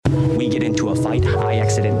a fight, I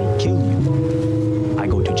accidentally kill you, I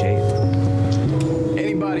go to jail.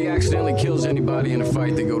 Anybody accidentally kills anybody in a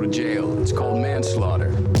fight, they go to jail. It's called manslaughter.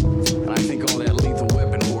 And I think all that lethal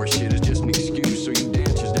weapon horse shit is just an excuse so you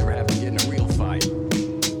dancers never have to get in a real fight.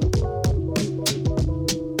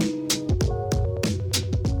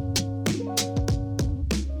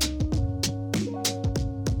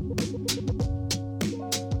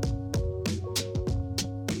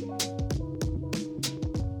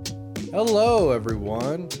 Hello,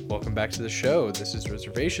 everyone. Welcome back to the show. This is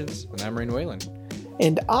Reservations, and I'm Rain Whalen.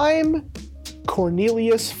 And I'm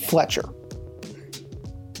Cornelius Fletcher.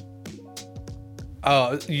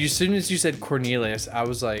 Oh, as soon as you said Cornelius, I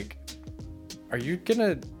was like, are you going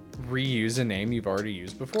to reuse a name you've already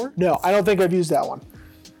used before? No, I don't think I've used that one.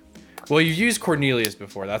 Well, you've used Cornelius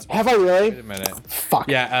before. Have I really? Wait a minute. Fuck.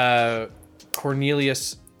 Yeah,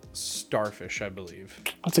 Cornelius Starfish, I believe.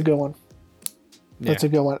 That's a good one. That's Yeah.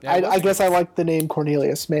 a good one. Yeah, I guess I like the name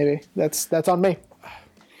Cornelius, maybe. That's on me.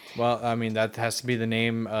 Well, I mean, that has to be the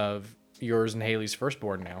name of yours and Haley's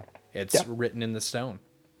firstborn now. It's written in the stone.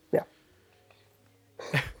 Yeah.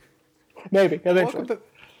 Maybe, eventually.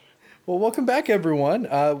 Welcome back, everyone.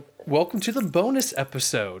 Welcome to the bonus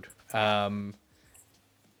episode. I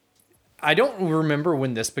don't remember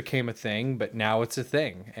when this became a thing, but now it's a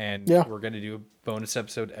thing. And we're going to do a bonus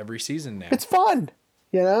episode every season now. It's fun,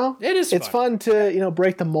 you know? It is It's fun to,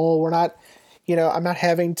 break the mold. We're not, I'm not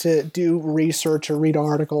having to do research or read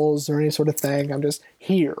articles or any sort of thing. I'm just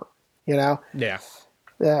here, Yeah.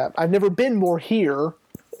 I've never been more here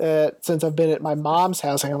since I've been at my mom's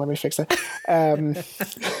house. Hang on, let me fix that. I'm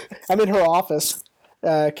in her office.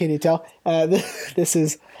 Can you tell? This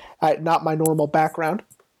is not my normal background.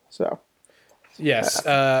 So, yes.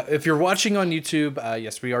 If you're watching on YouTube,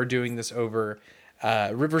 yes, we are doing this over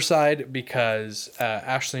Riverside because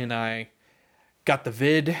Ashley and I got the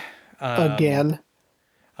vid. Again.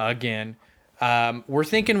 We're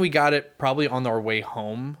thinking we got it probably on our way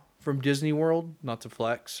home from Disney World, not to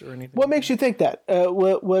flex or anything. What makes you think that?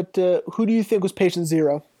 Who do you think was patient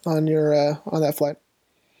zero on on that flight?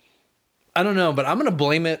 I don't know, but I'm gonna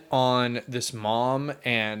blame it on this mom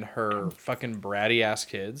and her fucking bratty ass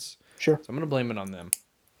kids. Sure. So I'm gonna blame it on them.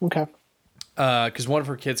 Okay. Because one of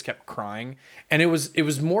her kids kept crying, and it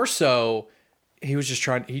was more so he just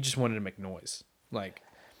wanted to make noise, like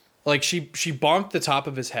she bonked the top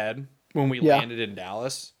of his head when we landed in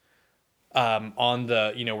Dallas, on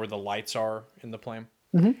the where the lights are in the plane,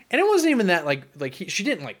 and it wasn't even that she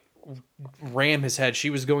didn't ram his head.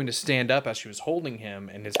 She was going to stand up as she was holding him,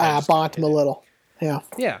 and his head bonked him a little. Yeah.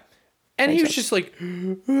 And he was just like,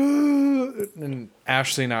 and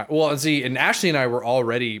Ashley and I were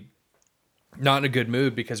already not in a good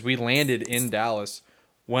mood because we landed in Dallas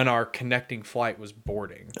when our connecting flight was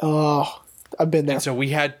boarding. Oh, I've been there. And so we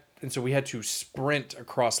had to sprint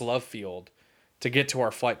across Love Field to get to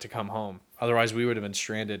our flight to come home. Otherwise, we would have been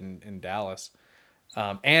stranded in Dallas.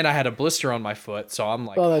 And I had a blister on my foot, so I'm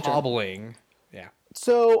hobbling. Right. Yeah.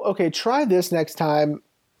 So, okay, try this next time.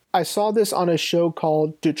 I saw this on a show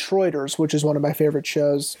called Detroiters, which is one of my favorite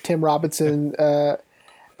shows. Tim Robinson and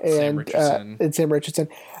Sam Richardson.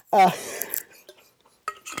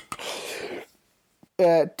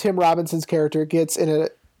 Tim Robinson's character gets in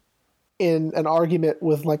an argument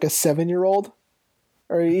with like a 7-year-old,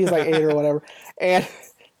 or he's like 8 or whatever, and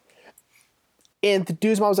the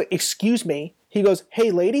dude's mom was like, "Excuse me." He goes,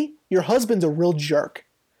 "Hey, lady, your husband's a real jerk."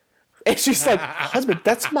 And she's like, "Husband,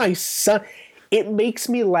 that's my son." It makes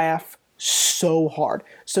me laugh so hard.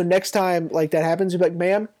 So next time like that happens, you're like,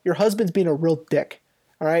 "Ma'am, your husband's being a real dick."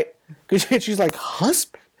 All right, because she's like,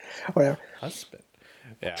 "Husband," whatever. Husband.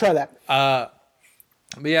 Yeah. Try that.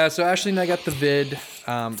 But yeah, so Ashley and I got the vid.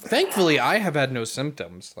 Thankfully, I have had no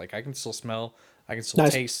symptoms. Like, I can still smell. I can still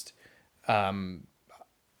taste. A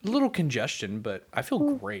little congestion, but I feel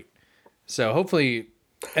great. So hopefully,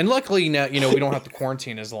 and luckily now, we don't have to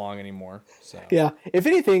quarantine as long anymore. So yeah, if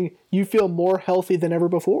anything, you feel more healthy than ever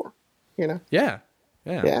before. Yeah.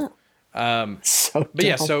 So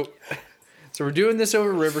we're doing this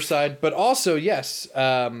over Riverside, but also yes.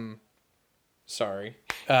 Sorry.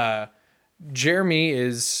 Jeremy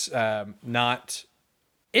is not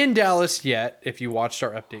in Dallas yet. If you watched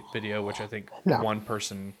our update video, which I think one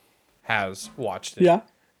person has watched it. Yeah.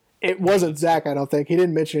 It wasn't Zach, I don't think. He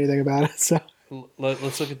didn't mention anything about it. So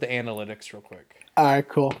let's look at the analytics real quick. All right,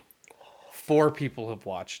 cool. 4 people have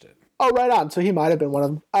watched it. Oh, right on. So he might have been one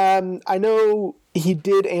of them. I know he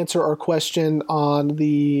did answer our question on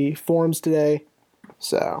the forums today.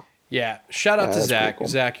 So yeah, shout out to Zach. Cool.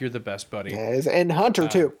 Zach, you're the best buddy. Yeah, and Hunter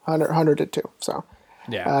too. Hunter did too. So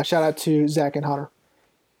yeah, shout out to Zach and Hunter.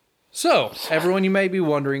 So everyone, you may be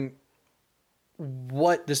wondering,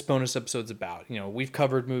 what this bonus episode's about. You know, we've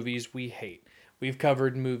covered movies we hate. We've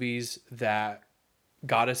covered movies that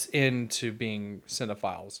got us into being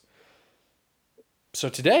cinephiles. So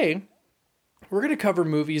today, we're going to cover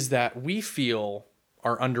movies that we feel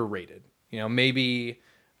are underrated. You know, maybe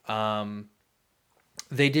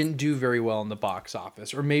they didn't do very well in the box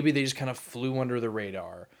office, or maybe they just kind of flew under the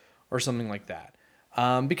radar or something like that.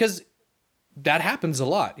 Because that happens a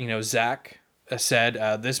lot. You know, Zach said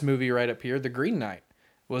this movie right up here, The Green Knight,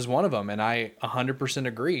 was one of them. And I 100%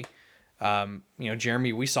 agree. You know,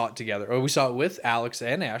 Jeremy, we saw it together. Or we saw it with Alex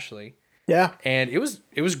and Ashley. Yeah. And it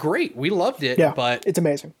was great. We loved it. Yeah, but it's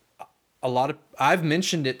amazing. I've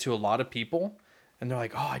mentioned it to a lot of people, and they're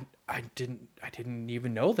like, "Oh, I didn't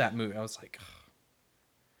even know that movie." I was like,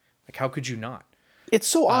 how could you not? It's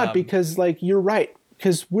so odd because, like, you're right,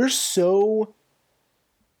 because we're so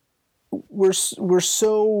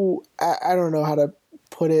I don't know how to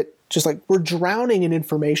put it, just like we're drowning in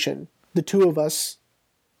information, the two of us,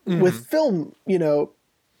 with film, you know,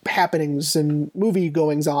 happenings and movie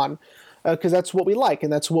goings on. Because that's what we like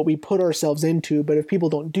and that's what we put ourselves into. But if people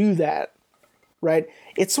don't do that, right,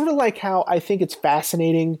 it's sort of like how I think it's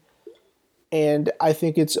fascinating and I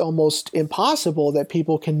think it's almost impossible that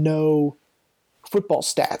people can know football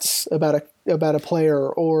stats about a player,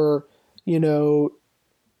 or, you know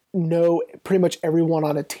pretty much everyone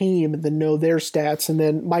on a team and then know their stats. And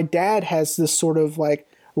then my dad has this sort of like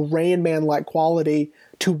Rain Man-like quality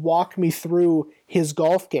to walk me through his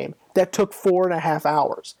golf game that took 4.5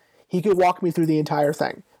 hours. He could walk me through the entire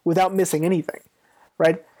thing without missing anything,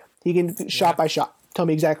 right? He can shot by shot tell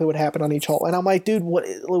me exactly what happened on each hole. And I'm like, dude,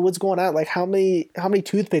 what's going on? Like, how many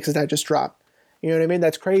toothpicks did I just drop? You know what I mean?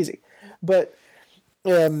 That's crazy. But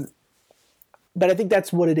I think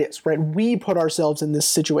that's what it is, right? We put ourselves in this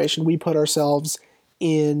situation. We put ourselves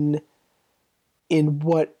in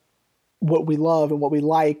what we love and what we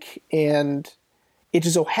like, and it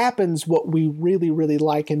just so happens what we really, really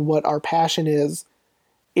like and what our passion is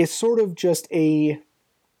sort of just is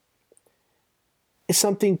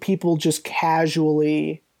something people just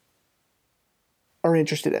casually are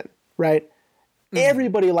interested in, right? Mm-hmm.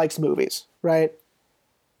 Everybody likes movies, right?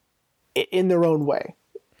 In their own way.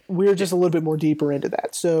 We're just a little bit more deeper into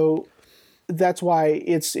that. So that's why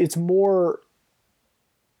it's more,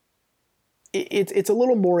 it's a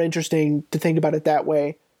little more interesting to think about it that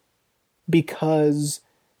way, because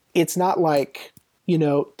it's not like,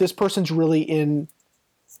 this person's really into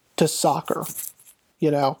soccer,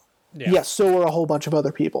 Yeah. Yes, so are a whole bunch of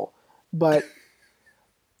other people. But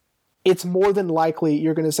it's more than likely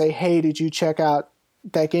you're going to say, hey, did you check out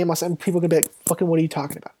that game last night? And people are going to be like, fucking, what are you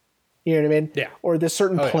talking about? You know what I mean? Yeah. Or this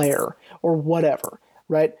certain player or whatever,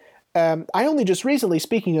 right? I only just recently,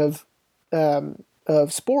 speaking of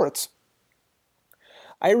sports,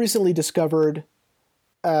 I recently discovered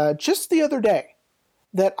just the other day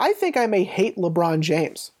that I think I may hate LeBron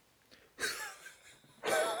James.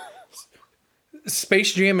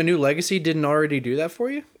 Space Jam: A New Legacy didn't already do that for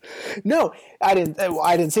you? No, I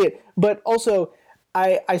didn't see it. But also,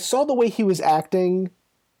 I saw the way he was acting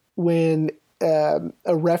when a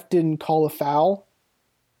ref didn't call a foul,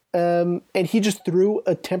 and he just threw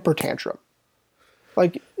a temper tantrum.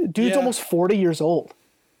 Like, dude's almost 40 years old.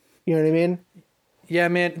 You know what I mean? Yeah,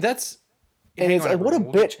 man, that's... And it's like, what a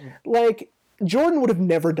bitch. Like, Jordan would have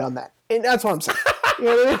never done that. And that's what I'm saying. You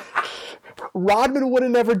know what I mean? Rodman would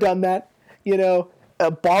have never done that.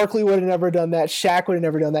 Barkley would have never done that. Shaq would have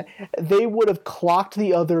never done that. They would have clocked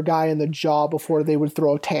the other guy in the jaw before they would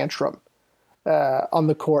throw a tantrum on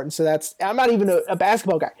the court. And so I'm not even a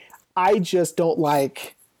basketball guy. I just don't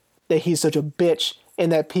like that he's such a bitch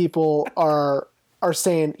and that people are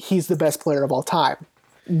saying he's the best player of all time.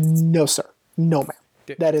 No, sir. No,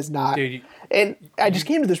 man. That is not. Dude, and I just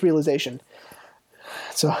came to this realization.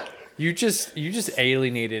 So you just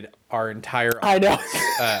alienated our entire audience,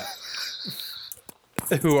 I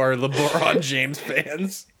know. Who are LeBron James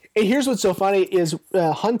fans. And here's what's so funny is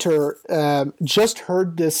Hunter just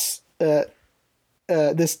heard this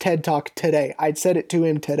this TED Talk today. I'd said it to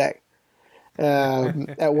him today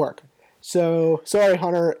at work. So sorry,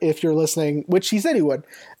 Hunter, if you're listening, which he said he would,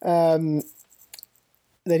 that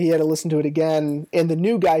he had to listen to it again. And the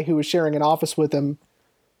new guy who was sharing an office with him,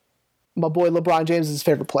 my boy LeBron James is his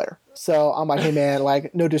favorite player. So I'm like, hey man,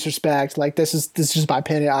 like, no disrespect, like this is just my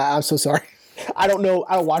opinion. I'm so sorry. I don't know.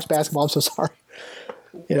 I don't watch basketball. I'm so sorry.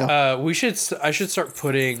 I should start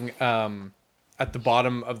putting at the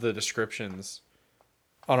bottom of the descriptions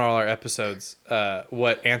on all our episodes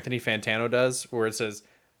what Anthony Fantano does, where it says,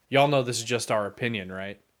 "Y'all know this is just our opinion,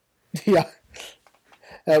 right?" Yeah,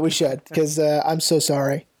 we should, because I'm so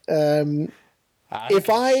sorry. Well,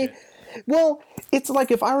 it's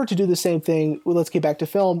like if I were to do the same thing, well, let's get back to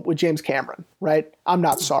film, with James Cameron, right? I'm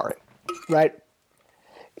not sorry, right?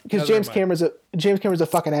 Because James Cameron's a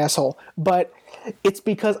fucking asshole. But it's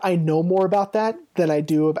because I know more about that than I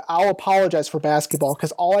do. I'll apologize for basketball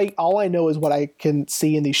because all I know is what I can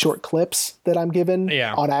see in these short clips that I'm given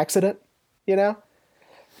on accident. You know,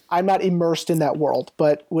 I'm not immersed in that world.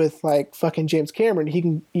 But with like fucking James Cameron, he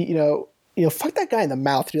can fuck that guy in the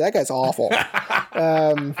mouth, dude. That guy's awful.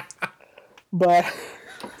 But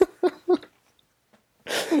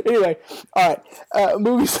anyway, all right,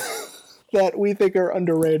 movies that we think are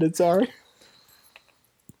underrated. Sorry.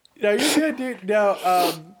 No, you're good, dude. No,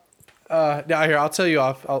 now here I'll tell you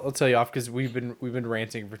off. I'll tell you off because we've been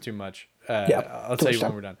ranting for too much. I'll tell you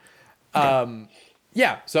when we're done.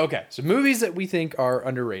 So movies that we think are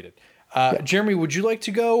underrated. Jeremy, would you like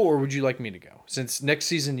to go or would you like me to go? Since next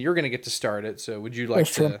season you're going to get to start it, so would you like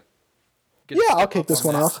to? I'll kick this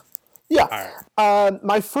one off. Yeah. All right.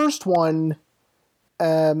 My first one,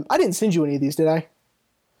 I didn't send you any of these, did I?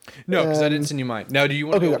 No, because I didn't send you mine. Now, do you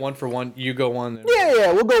want to go one for one? You go one.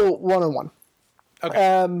 Yeah, we'll go one on one.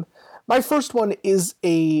 Okay. My first one is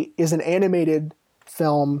an animated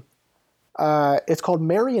film. It's called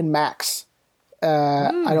Mary and Max.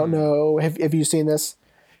 I don't know. Have you seen this?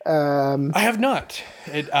 I have not.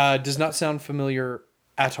 It does not sound familiar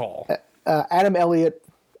at all. Adam Elliott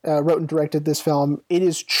wrote and directed this film. It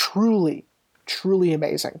is truly, truly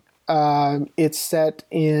amazing. It's set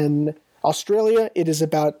in Australia. It is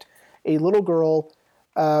about a little girl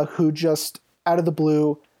who just out of the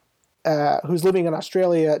blue, who's living in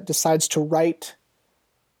Australia, decides to write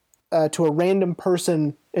to a random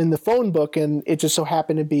person in the phone book, and it just so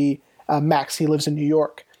happened to be Max. He lives in New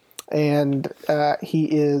York, and he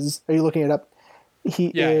is. Are you looking it up?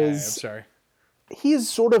 I'm sorry. He is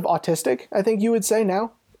sort of autistic, I think you would say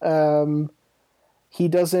now. He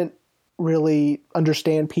doesn't really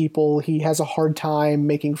understand people. He has a hard time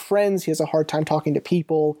making friends. He has a hard time talking to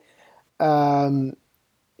people.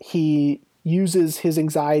 He uses his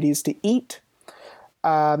anxieties to eat,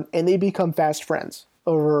 and they become fast friends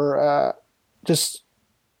over just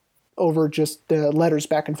letters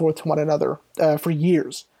back and forth to one another for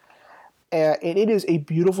years. And it is a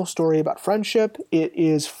beautiful story about friendship. It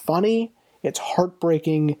is funny. It's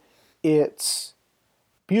heartbreaking. It's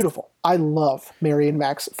beautiful. I love Mary and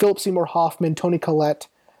Max. Philip Seymour Hoffman, Toni Collette,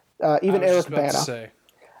 even Eric Bana.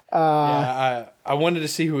 I wanted to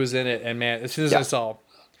see who was in it, and man, as soon as I saw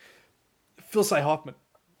Phil Sy Hoffman,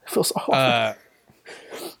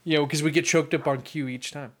 because we get choked up on cue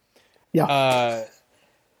each time. Yeah.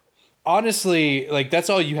 Honestly, like that's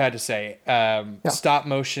all you had to say. Stop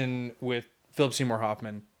motion with Philip Seymour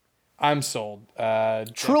Hoffman. I'm sold.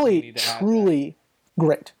 Truly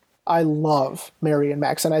great. I love Mary and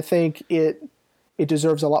Max, and I think it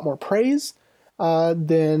deserves a lot more praise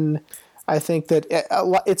than I think that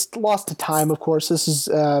it's lost to time. Of course, this is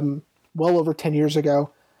well over 10 years ago,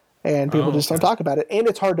 and people just don't talk about it, and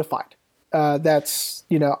it's hard to find.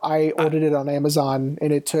 I ordered it on Amazon,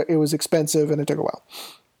 and it was expensive, and it took a while.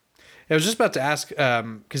 I was just about to ask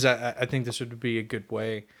because I think this would be a good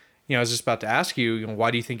way. I was just about to ask you,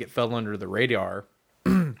 why do you think it fell under the radar?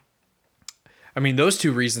 I mean, those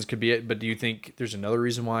two reasons could be it, but do you think there's another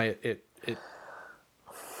reason why it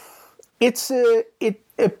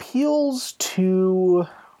appeals to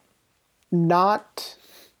not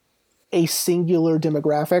a singular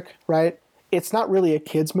demographic, right? It's not really a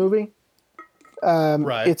kids movie.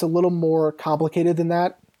 Right. It's a little more complicated than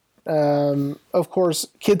that. Of course,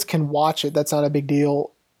 kids can watch it. That's not a big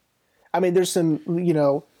deal. I mean, there's some,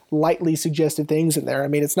 lightly suggestive things in there. I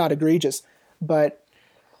mean, it's not egregious, but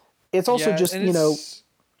it's also it's just different.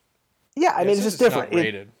 Not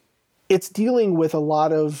rated. It's dealing with a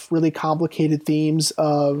lot of really complicated themes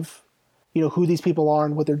of, who these people are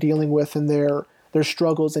and what they're dealing with and their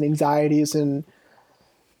struggles and anxieties. And,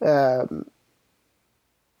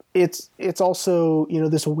 it's also,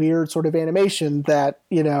 this weird sort of animation that,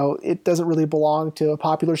 it doesn't really belong to a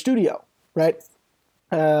popular studio. Right.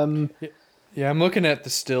 I'm looking at the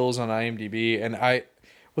stills on IMDb, and I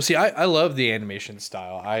love the animation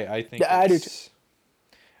style. I think I do too.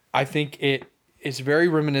 I think it's very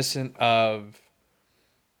reminiscent of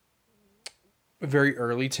very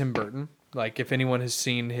early Tim Burton. Like if anyone has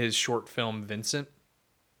seen his short film Vincent,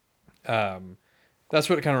 that's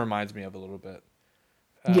what it kind of reminds me of a little bit.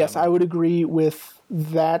 Yes, I would agree with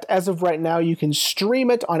that. As of right now, you can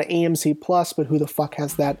stream it on AMC Plus, but who the fuck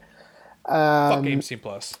has that? Fuck AMC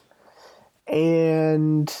Plus.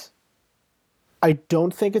 And I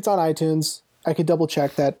don't think it's on iTunes. I could double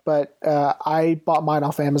check that, but I bought mine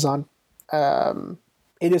off Amazon.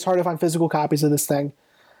 It is hard to find physical copies of this thing.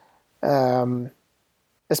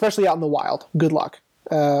 especially out in the wild. Good luck.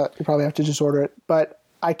 You probably have to just order it, but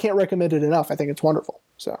I can't recommend it enough. I think it's wonderful.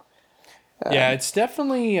 So yeah, it's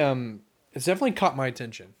definitely caught my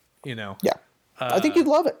attention. Yeah, I think you'd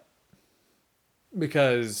love it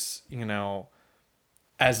because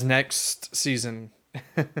as next season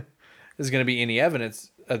is going to be any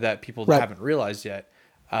evidence that people haven't realized yet.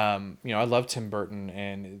 I love Tim Burton,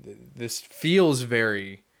 and this feels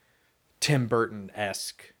very Tim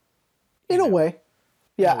Burton-esque in a way.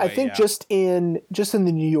 Yeah, I think just in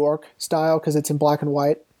the New York style, because it's in black and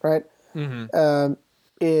white, right? Mm-hmm.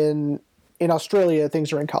 In Australia,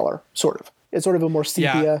 things are in color, sort of. It's sort of a more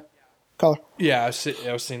sepia color. Yeah, I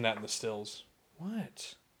was seeing that in the stills.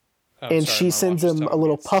 What? Oh, and she sends him a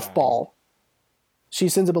little puffball. She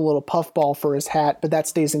sends him a little puffball for his hat, but that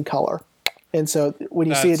stays in color. And so when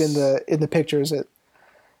you see it in the pictures,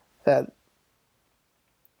 that's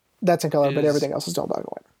in color, but everything else is still black and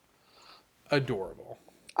white. Adorable.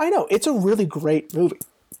 I know. It's a really great movie.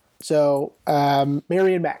 So,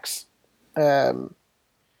 Mary and Max.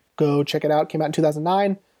 Go check it out. Came out in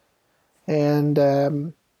 2009.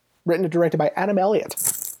 And written and directed by Adam Elliott.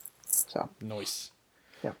 So nice.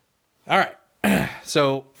 Yeah. All right.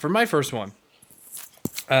 So, for my first one,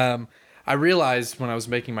 I realized when I was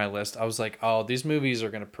making my list, I was like, oh, these movies are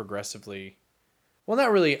going to progressively... Well,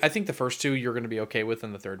 not really. I think the first two you're going to be okay with,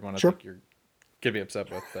 and the third one I think you're going to be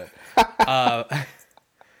upset with. But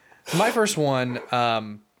my first one,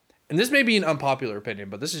 and this may be an unpopular opinion,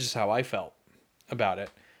 but this is just how I felt about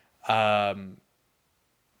it,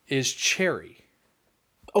 is Cherry.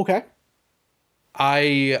 Okay.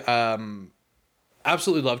 I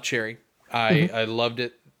absolutely love Cherry. I loved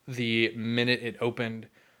it the minute it opened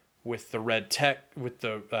with the red with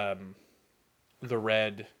the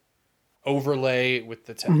red overlay with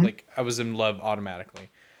the like I was in love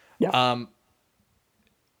automatically. Yeah.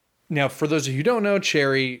 Now for those of you who don't know,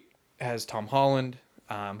 Cherry has Tom Holland,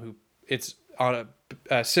 who it's on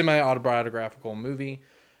a semi-autobiographical movie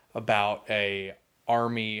about a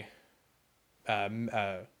army.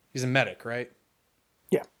 He's a medic, right?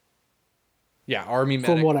 Yeah. Yeah, army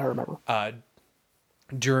medic. From what I remember.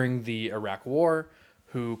 During the Iraq War,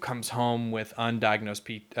 who comes home with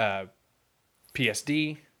undiagnosed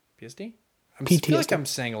PSD. PSD? I feel like I'm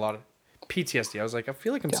saying a lot of PTSD. I was like, I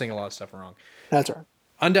feel like I'm saying a lot of stuff wrong. That's right.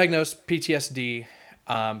 Undiagnosed PTSD,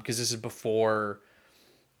 because this is before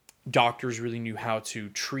doctors really knew how to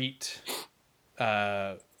treat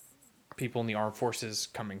people in the armed forces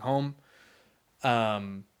coming home.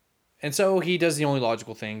 And so he does the only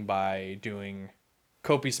logical thing by doing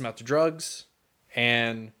copious amounts of drugs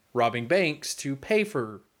and robbing banks to pay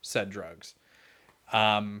for said drugs.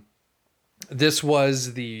 This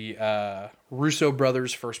was the Russo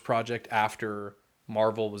brothers' first project after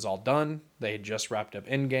Marvel was all done. They had just wrapped up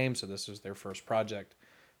Endgame, so this was their first project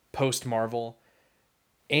post-Marvel.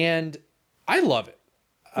 And I love it.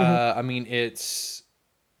 I mean, it's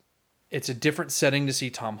a different setting to see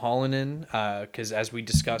Tom Holland in, because as we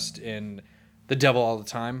discussed in The Devil All the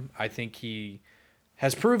Time, I think he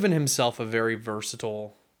has proven himself a very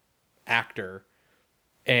versatile actor,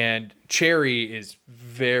 and Cherry is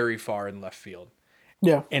very far in left field.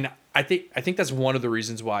 Yeah. And I think that's one of the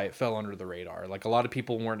reasons why it fell under the radar. Like, a lot of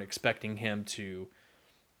people weren't expecting him to,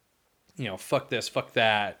 fuck this, fuck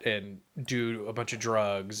that, and do a bunch of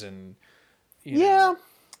drugs and know.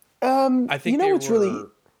 I think really...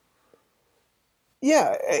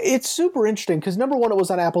 Yeah, it's super interesting because number one, it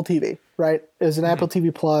was on Apple TV, right? It was an Apple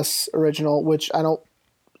TV Plus original, which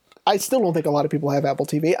I still don't think a lot of people have Apple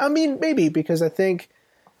TV. I mean, maybe because I think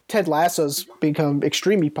Ted Lasso's become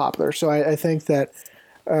extremely popular. So I think that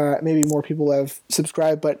maybe more people have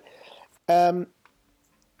subscribed. But to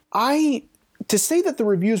say that the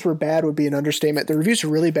reviews were bad would be an understatement. The reviews are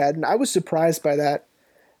really bad, and I was surprised by that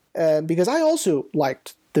because I also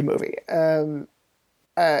liked the movie.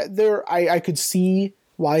 I could see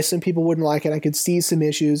why some people wouldn't like it. I could see some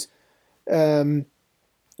issues. But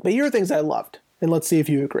here are things I loved, and let's see if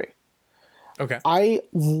you agree. Okay. I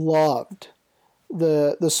loved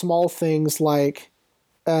the small things like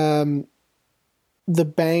the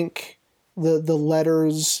bank, the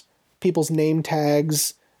letters, people's name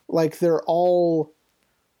tags, like they're all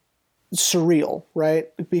surreal, right?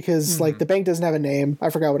 Because like the bank doesn't have a name. I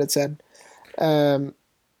forgot what it said. I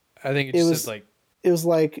think it was like it was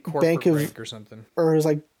like Bank of or something, or it was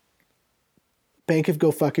like Bank of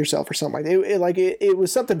Go Fuck Yourself or something like that. It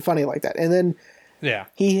was something funny like that. And then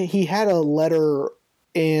he had a letter,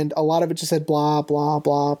 and a lot of it just said blah blah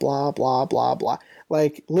blah blah blah blah blah,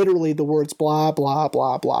 like literally the words blah blah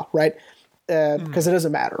blah blah, right? Because it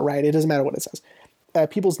doesn't matter, right? It doesn't matter what it says.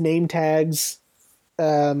 People's name tags,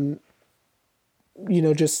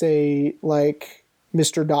 just say like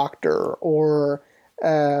Mr. Doctor or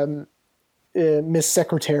Miss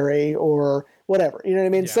Secretary or whatever. You know what I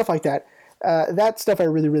mean? Yeah. Stuff like that. That stuff I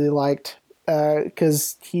really, really liked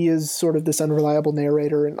because he is sort of this unreliable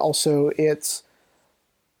narrator, and also it's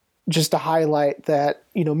just to highlight that,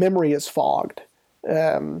 memory is fogged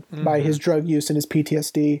by his drug use and his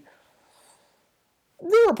PTSD.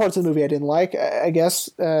 There were parts of the movie I didn't like, I guess.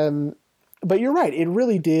 But you're right. It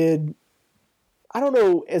really did. I don't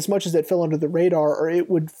know as much as it fell under the radar, or it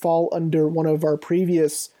would fall under one of our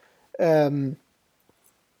previous bonus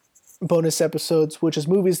episodes, which is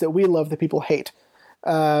movies that we love that people hate.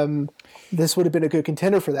 This would have been a good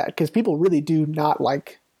contender for that, because people really do not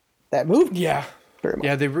like that movie. Yeah. Very much.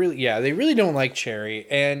 Yeah, they really don't like Cherry,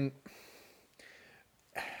 and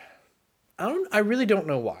I really don't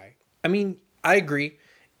know why. I mean, I agree.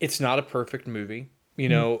 It's not a perfect movie.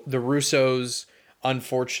 The Russos,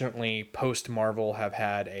 unfortunately, post Marvel, have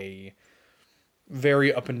had a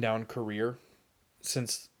very up and down career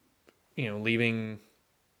since, leaving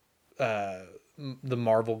the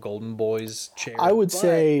Marvel Golden Boys chair. I would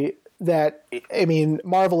say that,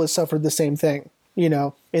 Marvel has suffered the same thing,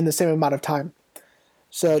 in the same amount of time.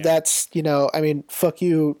 So that's, fuck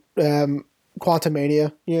you,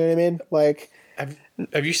 Quantumania, you know what I mean? Like, have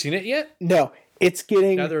you seen it yet? No, it's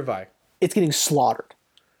getting... Neither have I. It's getting slaughtered.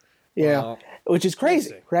 Yeah, which is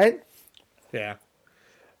crazy, right? Yeah.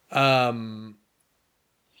 But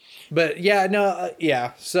yeah, no,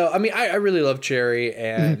 yeah. So, I really love Cherry,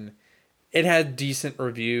 and it had decent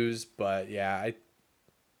reviews, but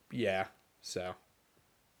so.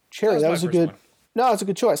 Cherry, that was a good... one. No, it's a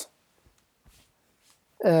good choice.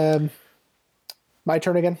 My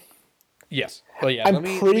turn again? Yes. Well, yeah. I'm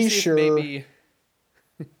pretty sure... Maybe...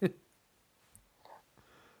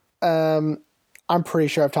 I'm pretty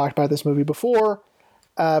sure I've talked about this movie before,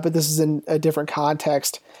 but this is in a different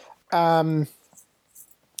context. So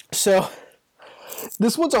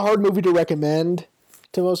this one's a hard movie to recommend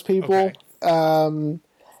to most people. Okay.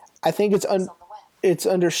 I think it's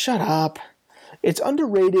shut up. It's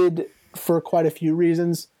underrated for quite a few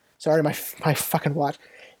reasons. Sorry, my fucking watch.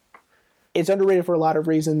 It's underrated for a lot of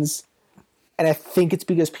reasons, and I think it's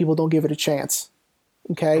because people don't give it a chance.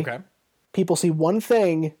 Okay. People see one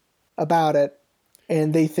thing about it,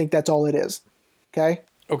 and they think that's all it is. Okay?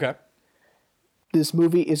 Okay. This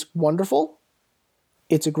movie is wonderful.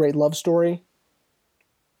 It's a great love story.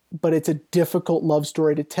 But it's a difficult love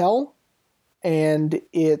story to tell. And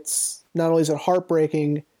it's not only is it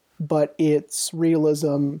heartbreaking, but its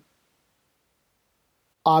realism...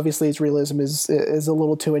 Obviously, its realism is a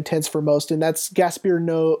little too intense for most, and that's Gaspar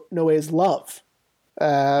Noé's Love.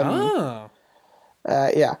 Yeah.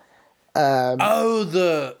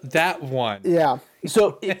 That one. Yeah.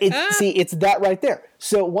 So it's that right there.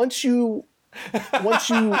 So once you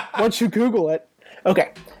Google it,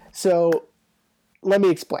 okay. So let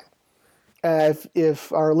me explain.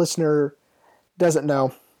 If our listener doesn't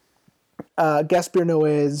know, Gaspar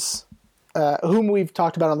Noé's, whom we've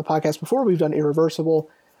talked about on the podcast before, we've done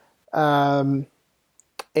Irreversible, and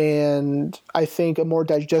I think a more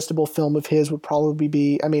digestible film of his would probably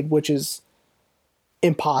be, which is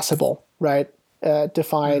impossible, right? To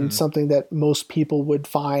find something that most people would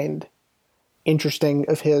find interesting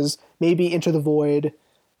of his. Maybe Into the Void,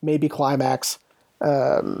 maybe Climax.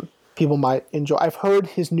 People might enjoy. I've heard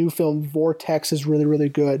his new film Vortex is really, really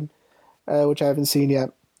good, which I haven't seen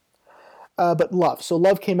yet. But Love. So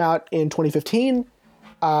Love came out in 2015.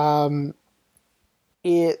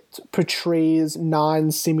 It portrays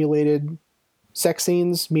non-simulated sex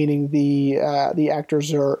scenes, meaning the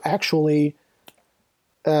actors are actually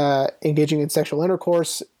engaging in sexual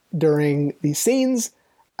intercourse during these scenes.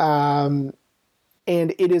 And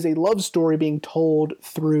it is a love story being told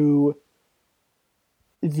through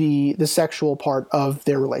the sexual part of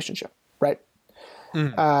their relationship, right?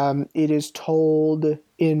 It is told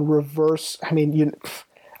in reverse.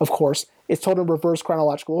 Of course, it's told in reverse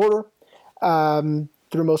chronological order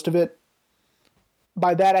through most of it.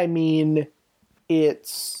 By that I mean the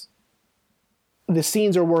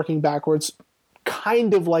scenes are working backwards,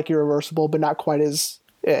 kind of like Irreversible, but not quite as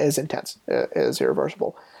intense as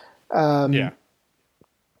Irreversible. Yeah.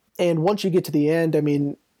 And once you get to the end,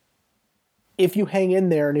 if you hang in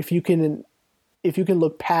there and if you can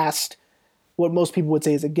look past what most people would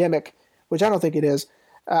say is a gimmick, which I don't think it is,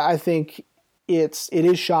 I think it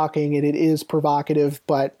is shocking and it is provocative,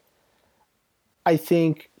 but I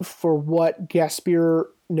think for what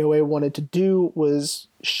Gaspar Noé wanted to do was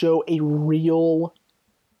show the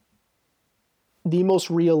most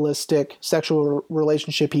realistic sexual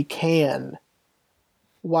relationship he can,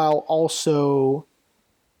 while also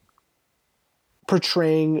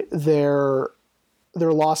portraying their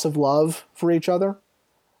loss of love for each other.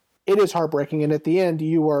 It is heartbreaking, and at the end,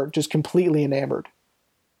 you are just completely enamored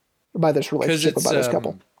by this relationship, by this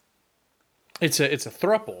couple. It's a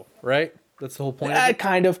throuple, right? That's the whole point. Of it?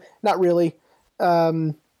 Kind of, not really.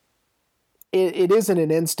 It isn't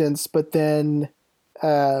an instance, but then,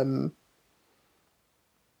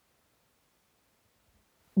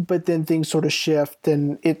 things sort of shift,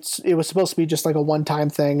 and it was supposed to be just like a one-time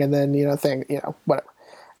thing, and then whatever.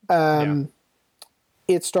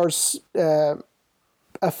 It starts a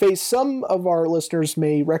phase. Some of our listeners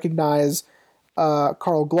may recognize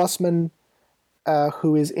Carl Glusman,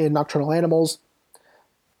 who is in Nocturnal Animals.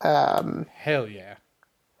 Hell yeah.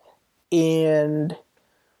 And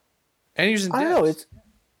he was in Devs. I don't know.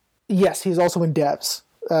 Yes, he's also in Devs,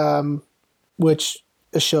 which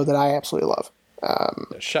is a show that I absolutely love.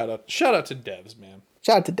 Shout out to Devs, man.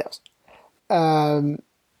 Shout out to Devs.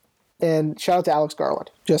 And shout out to Alex Garland.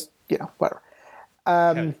 Just, whatever.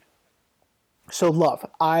 So Love.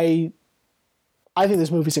 I think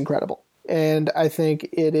this movie's incredible. And I think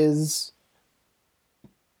it is...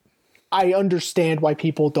 I understand why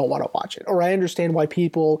people don't want to watch it. Or I understand why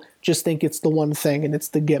people just think it's the one thing and it's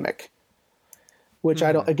the gimmick. Which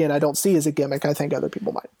I don't see as a gimmick. I think other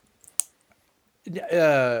people might.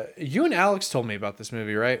 You and Alex told me about this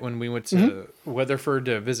movie, right? When we went to Weatherford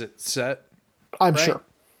to visit set. I'm right? sure.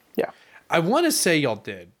 Yeah. I want to say y'all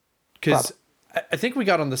did. Because I think we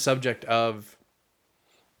got on the subject of...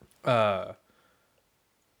 Because,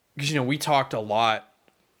 we talked a lot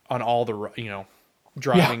on all the,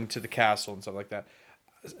 driving to the castle and stuff like that.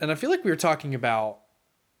 And I feel like we were talking about...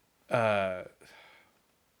 I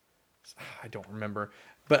don't remember.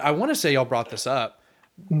 But I want to say y'all brought this up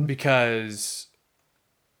because...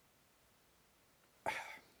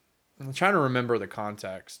 I'm trying to remember the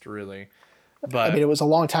context, really. But it was a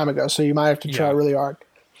long time ago, so you might have to try really hard.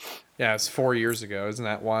 Yeah, it's 4 years ago. Isn't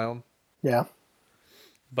that wild? Yeah.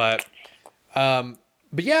 But yeah,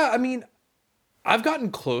 I've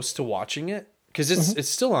gotten close to watching it because it's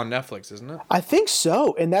still on Netflix, isn't it? I think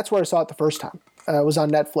so, and that's where I saw it the first time. It was on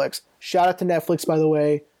Netflix. Shout out to Netflix, by the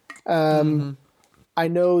way. I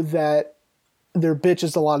know that they're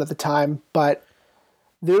bitches a lot of the time, but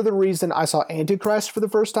they're the reason I saw Antichrist for the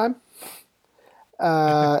first time.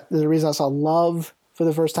 They're the reason I saw Love for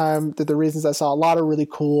the first time. They're the reasons I saw a lot of really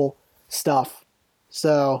cool stuff.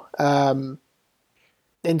 So, and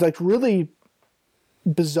like really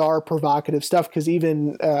bizarre, provocative stuff, because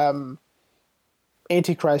even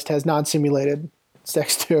Antichrist has non-simulated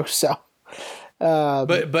sex too. So,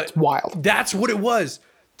 but it's wild. That's what it was.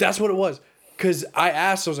 Because I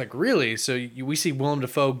asked, I was like, really? So we see Willem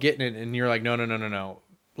Dafoe getting it, and you're like, no.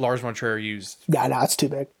 Lars von Trier used... No, it's too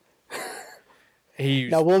big. He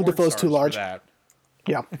used Willem Dafoe's too large.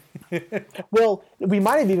 Yeah. Well, we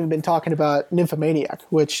might have even been talking about Nymphomaniac,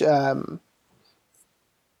 which is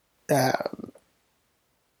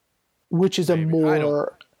a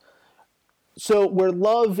more... So where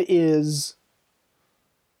Love is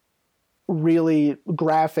really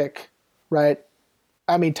graphic, right?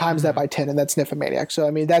 Times that by 10, and that's Nymphomaniac. So,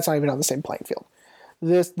 that's not even on the same playing field.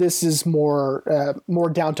 This is more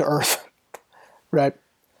down to earth, right?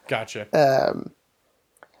 Gotcha.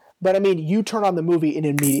 But you turn on the movie and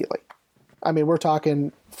immediately, we're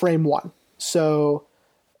talking frame one. So,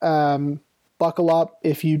 buckle up.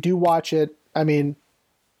 If you do watch it,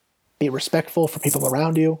 be respectful for people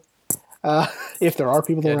around you. If there are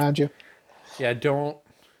people around you. Yeah, don't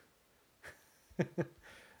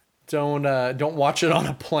watch it on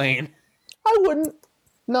a plane. I wouldn't.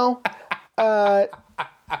 No.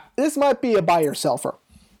 This might be a buy yourselfer.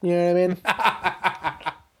 You know what I mean?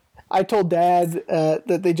 I told Dad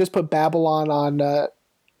that they just put Babylon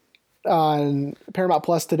on Paramount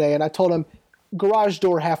Plus today, and I told him garage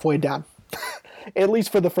door halfway down, at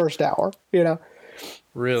least for the first hour.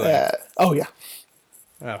 Really? Oh yeah.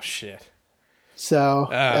 Oh shit. So,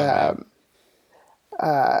 yeah,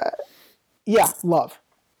 Love.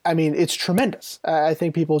 It's tremendous. I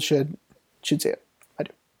think people should see it. I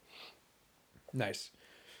do. Nice.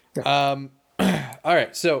 Yeah. All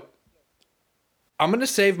right, so I'm gonna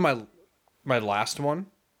save my last one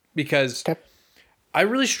because I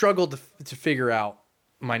really struggled to figure out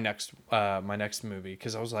my next movie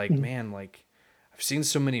because I was like, man, like I've seen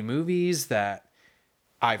so many movies that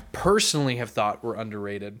I personally have thought were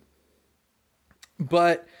underrated,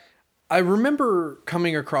 but I remember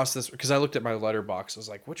coming across this because I looked at my letterbox. I was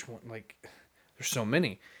like, which one? Like, there's so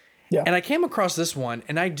many. Yeah. And I came across this one,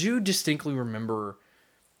 and I do distinctly remember.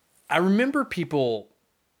 I remember people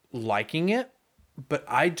liking it, but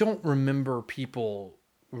I don't remember people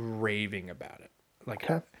raving about it. Like,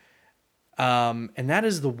 And that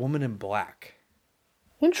is The Woman in Black.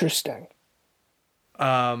 Interesting.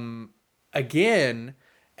 Again,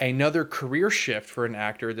 another career shift for an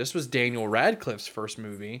actor. This was Daniel Radcliffe's first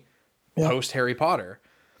movie post Harry Potter,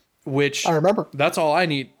 which I remember. That's all I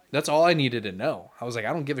needed to know. I was like,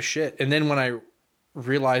 I don't give a shit. And then when I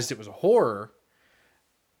realized it was a horror,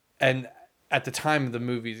 and at the time of the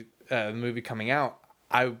movie coming out,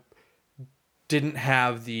 I didn't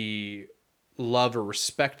have the love or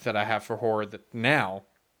respect that I have for horror now.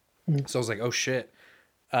 So I was like, oh shit.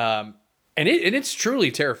 And it's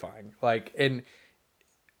truly terrifying. Like, and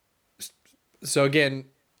so again,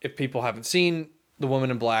 if people haven't seen The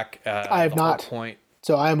Woman in Black, I have not.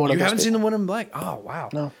 So I am one of those. You haven't seen The Woman in Black? Oh, wow.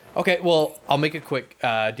 No. Okay, well, I'll make it quick.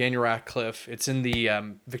 Daniel Radcliffe. It's in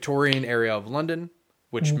the Victorian area of London,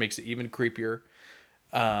 which makes it even creepier.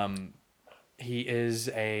 He is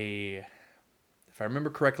if I remember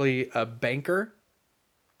correctly, a banker.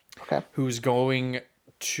 Okay. Who's going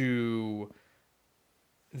to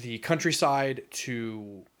the countryside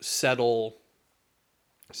to settle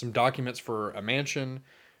some documents for a mansion,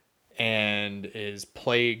 and is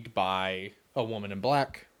plagued by a woman in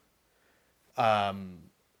black,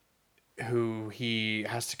 who he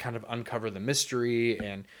has to kind of uncover the mystery,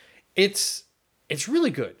 and it's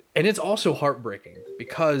really good, and it's also heartbreaking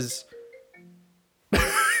because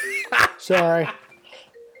sorry,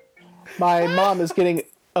 my mom is getting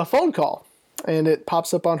a phone call, and it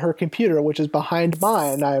pops up on her computer, which is behind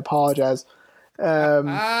mine. I apologize.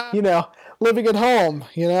 You know, living at home,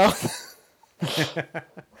 you know.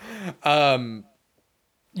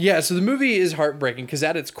 Yeah, so the movie is heartbreaking because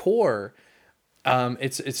at its core,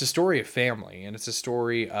 it's a story of family, and it's a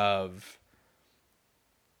story of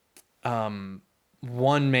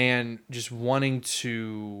one man just wanting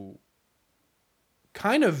to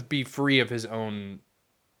kind of be free of his own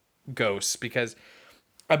ghosts, because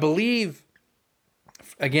I believe,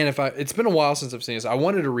 again, it's been a while since I've seen this. I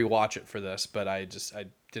wanted to rewatch it for this, but I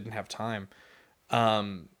didn't have time.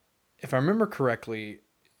 If I remember correctly,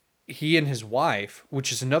 he and his wife,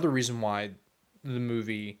 which is another reason why the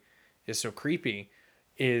movie is so creepy,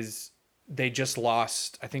 is they just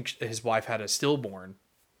lost, I think his wife had a stillborn,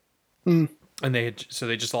 and they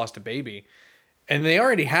just lost a baby, and they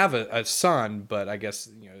already have a son, but I guess,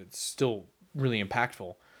 you know, it's still really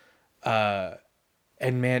impactful.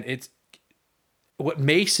 And man, what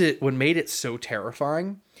made it so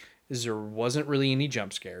terrifying is there wasn't really any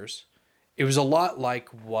jump scares. It was a lot like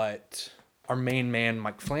what our main man,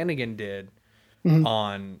 Mike Flanagan, did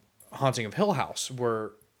on Haunting of Hill House,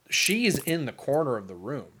 where she is in the corner of the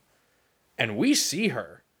room and we see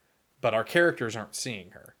her, but our characters aren't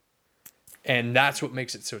seeing her. And that's what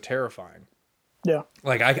makes it so terrifying. Yeah.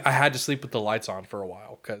 Like I had to sleep with the lights on for a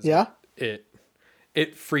while because it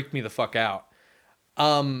freaked me the fuck out.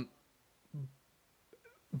 But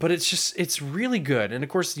it's really good. And of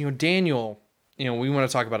course, you know, Daniel, you know, we want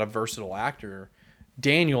to talk about a versatile actor.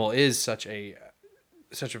 Daniel is such a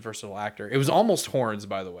versatile actor. It was almost Horns,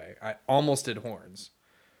 by the way. I almost did Horns.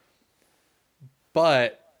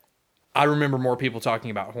 But I remember more people talking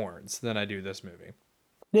about Horns than I do this movie.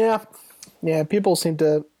 Yeah. Yeah, people seem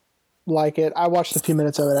to like it. I watched a few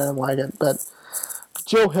minutes of it. I didn't like it, but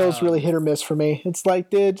Joe Hill's really hit or miss for me. It's like,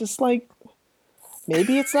 dude, just like,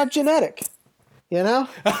 maybe it's not genetic, you know?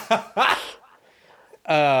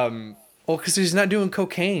 Well, because he's not doing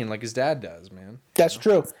cocaine like his dad does, man. That's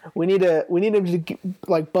true. We need him to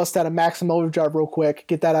like bust out a Maximum Overdrive real quick,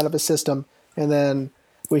 get that out of his system, and then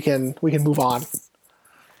we can move on.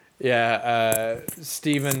 Yeah,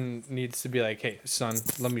 Steven needs to be like, hey, son,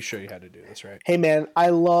 let me show you how to do this, right? Hey, man, I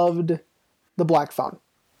loved The Black Phone.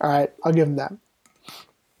 All right, I'll give him that.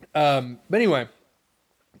 But anyway,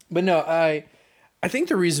 but no, I think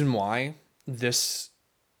the reason why this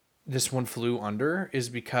one flew under is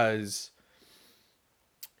because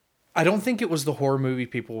I don't think it was the horror movie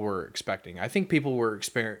people were expecting. I think people were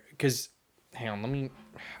because, hang on,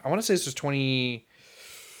 I want to say this was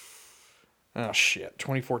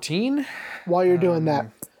 2014. While you're doing that,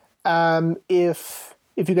 if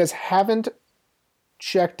you guys haven't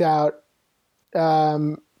checked out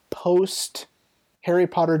post Harry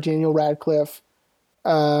Potter Daniel Radcliffe,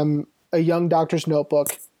 A Young Doctor's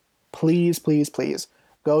Notebook, please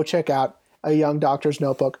go check out A Young Doctor's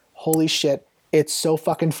Notebook. Holy shit, it's so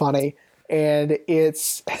fucking funny, and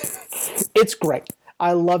it's great.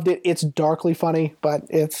 I loved it. It's darkly funny, but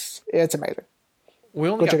it's amazing. We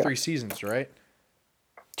only got 3 seasons, right?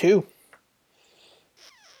 2.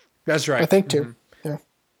 That's right. I think 2. Mm-hmm. Yeah.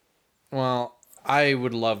 Well, I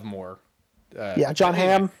would love more. Yeah, John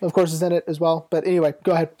Hamm, of course, is in it as well. But anyway,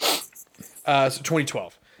 go ahead. So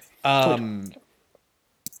 2012.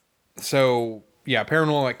 So yeah,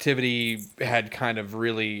 Paranormal Activity had kind of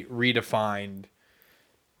really redefined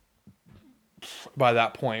by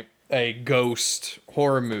that point a ghost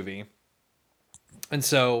horror movie. And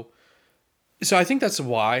so I think that's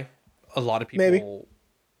why a lot of people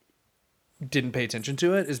didn't pay attention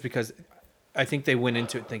to it, is because I think they went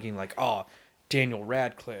into it thinking like, oh, Daniel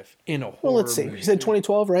Radcliffe in a horror Well, let's see. movie. You said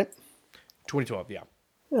 2012, right? 2012, yeah.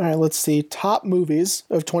 All right, let's see. Top movies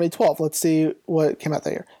of 2012. Let's see what came out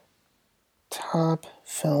that year. Top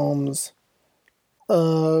films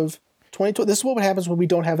of 2012. This is what happens when we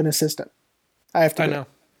don't have an assistant. I have to. I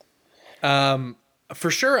know. For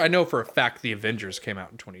sure, I know for a fact the Avengers came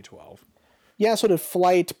out in 2012. Yeah, so did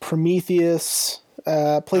Flight, Prometheus,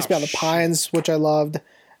 Place Beyond the Pines, which I loved.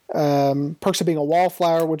 Perks of Being a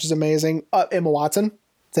Wallflower, which is amazing. Emma Watson,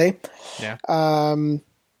 see? Yeah.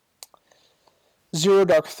 Zero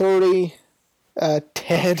Dark 30,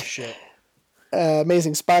 Ted, Shit.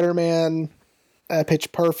 Amazing Spider-Man,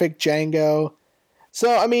 Pitch Perfect, Django.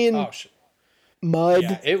 So, I mean, Oh shit. Mud.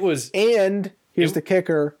 Yeah, it was. And here's the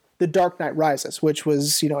kicker: The Dark Knight Rises, which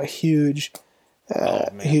was, a huge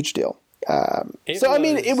deal. I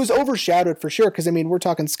mean, it was overshadowed for sure, because I mean, we're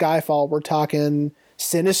talking Skyfall, we're talking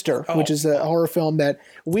Sinister, which is a horror film that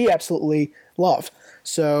we absolutely love.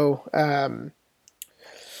 So,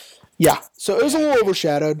 yeah, so it was a little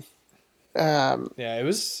overshadowed. Yeah, it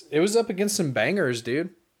was up against some bangers, dude.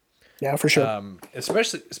 Yeah, for sure.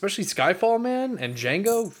 Especially Skyfall, man, and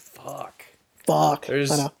Django. Fuck. I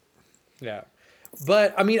know. Yeah,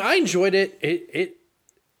 but I mean, I enjoyed it. It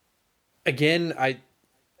again,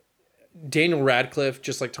 Daniel Radcliffe,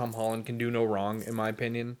 just like Tom Holland, can do no wrong, in my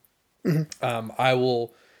opinion. Mm-hmm. I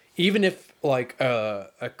will, even if like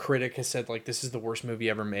a critic has said like this is the worst movie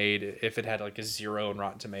ever made, if it had like a 0 in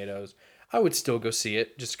Rotten Tomatoes, I would still go see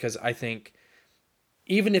it, just because I think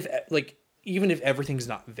even if everything's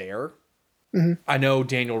not there, I know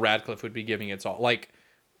Daniel Radcliffe would be giving it all. Like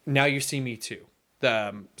Now You See Me too.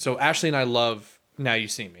 So Ashley and I love Now You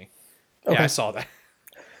See Me. Okay. Yeah, I saw that.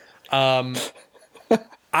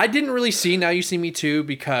 I didn't really see Now You See Me 2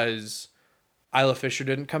 because Isla Fisher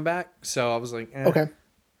didn't come back, so I was like, eh. Okay.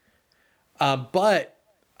 But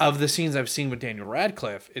of the scenes I've seen with Daniel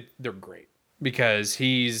Radcliffe, they're great, because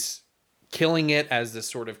he's killing it as this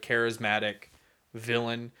sort of charismatic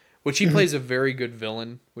villain, which he plays a very good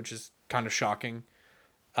villain, which is kind of shocking.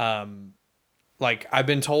 Like I've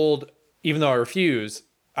been told, even though I refuse,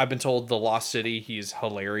 I've been told The Lost City he's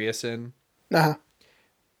hilarious in. Uh-huh.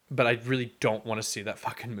 But I really don't want to see that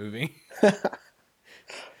fucking movie.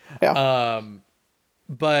 Yeah.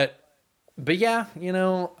 But yeah,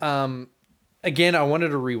 again, I wanted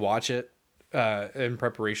to rewatch it in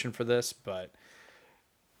preparation for this, but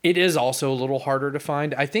it is also a little harder to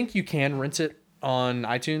find. I think you can rent it on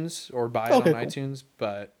iTunes or buy it on iTunes,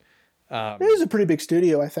 but it was a pretty big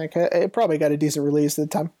studio, I think. It probably got a decent release at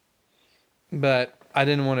the time. But I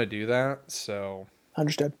didn't want to do that, so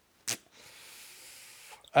Understood.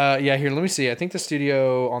 yeah, here, let me see. I think the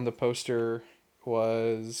studio on the poster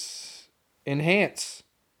was Enhance.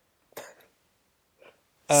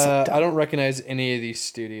 I don't recognize any of these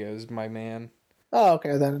studios, my man. Oh,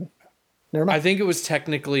 okay, then. Never mind. I think it was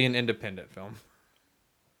technically an independent film.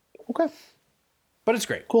 Okay. But it's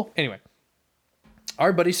great. Cool. Anyway. All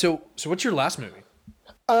right, buddy. So what's your last movie?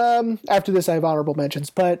 After this, I have honorable mentions,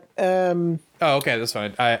 but... Oh, okay, that's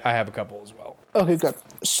fine. I have a couple as well. Okay, good.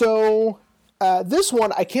 So, this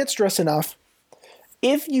one, I can't stress enough.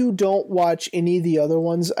 If you don't watch any of the other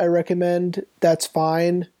ones I recommend, that's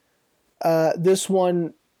fine. This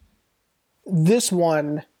one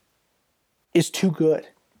is too good.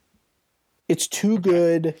 It's too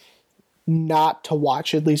good not to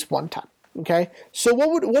watch at least one time. Okay? So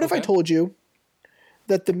what if I told you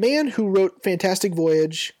that the man who wrote Fantastic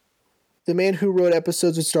Voyage, the man who wrote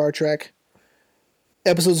episodes of Star Trek,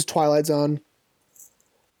 episodes of Twilight Zone,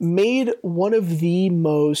 made one of the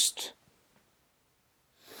most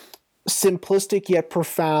simplistic yet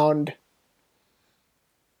profound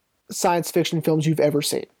science fiction films you've ever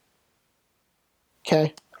seen.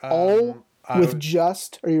 Okay? Are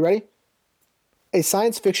you ready? A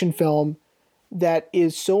science fiction film that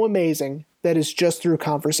is so amazing that is just through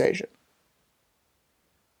conversation.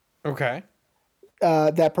 Okay.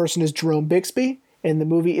 That person is Jerome Bixby, and the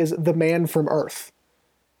movie is The Man from Earth.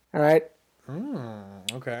 All right?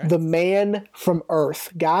 Okay. The Man from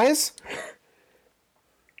Earth. Guys,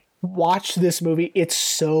 watch this movie. It's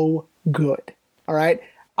so good. All right?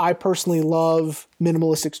 I personally love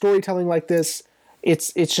minimalistic storytelling like this.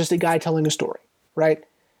 It's just a guy telling a story, right?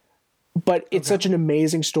 But it's such an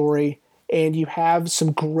amazing story, and you have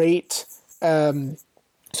some great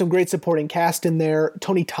Some great supporting cast in there.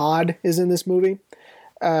 Tony Todd is in this movie.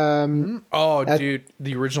 Dude,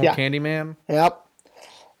 the original Candyman. Yep.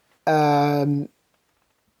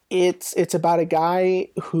 It's about a guy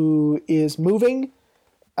who is moving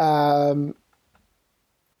after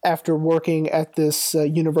working at this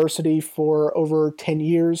university for over 10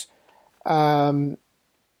 years. Actually,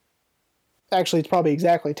 it's probably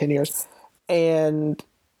exactly 10 years. And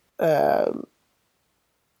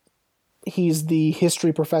he's the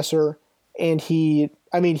history professor, and he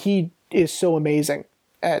is so amazing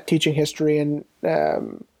at teaching history, and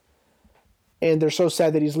they're so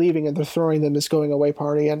sad that he's leaving, and they're throwing them this going away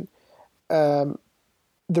party. And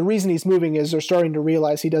the reason he's moving is they're starting to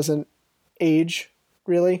realize he doesn't age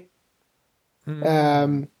really.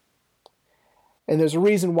 And there's a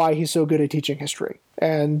reason why he's so good at teaching history.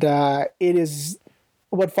 And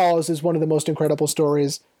what follows is one of the most incredible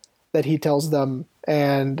stories that he tells them,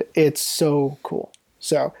 and it's so cool.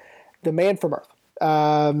 So, The Man from Earth.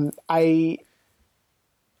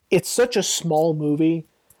 It's such a small movie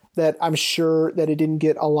that I'm sure that it didn't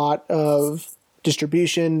get a lot of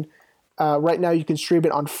distribution. Right now you can stream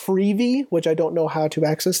it on Freevee, which I don't know how to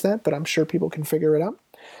access that, but I'm sure people can figure it out.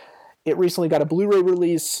 It recently got a Blu-ray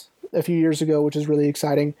release a few years ago, which is really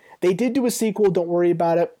exciting. They did do a sequel. Don't worry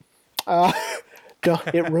about it.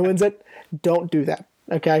 It ruins it. Don't do that.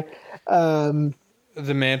 Okay. The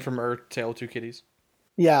Man from Earth, Tale of Two Kitties.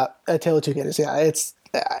 Yeah, A Tale of Two Kitties. Yeah, it's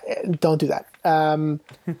don't do that.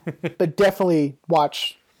 But definitely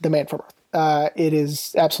watch The Man from Earth. It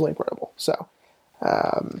is absolutely incredible. So,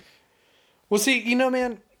 well, see,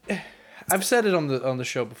 man, I've said it on the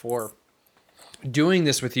show before. Doing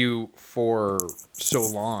this with you for so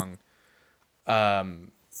long,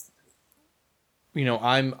 I'm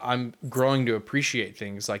growing to appreciate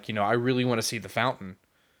things like, I really want to see The Fountain.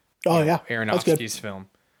 Oh yeah, Aronofsky's film.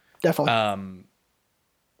 Definitely.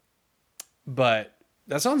 But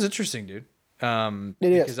that sounds interesting, dude. It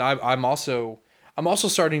because is. I'm also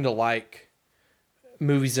starting to like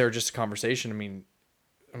movies that are just a conversation. I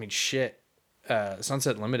mean, shit.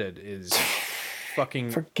 Sunset Limited is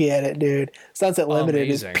fucking. Forget it, dude. Sunset Limited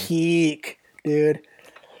amazing. Is peak, dude.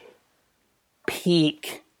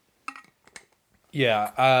 Peak.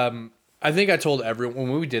 Yeah. I think I told everyone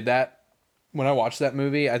when we did that. When I watched that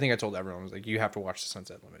movie, I think I told everyone, I was like, you have to watch the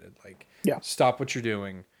Sunset Limited. Like, stop what you're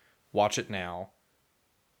doing. Watch it now.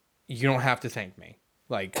 You don't have to thank me.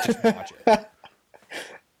 Like, just watch it.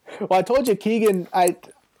 Well, I told you, Keegan,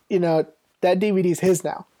 that DVD's his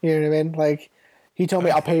now. You know what I mean? Like, he told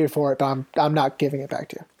me I'll pay you for it, but I'm not giving it back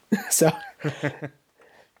to you. So,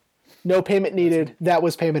 no payment needed. That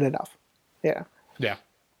was payment enough. Yeah. Yeah.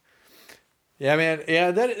 Yeah, man.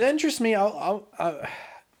 Yeah, that interests me. I'll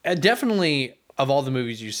definitely, of all the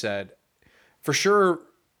movies you said, for sure,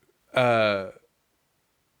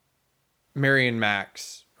 Mary and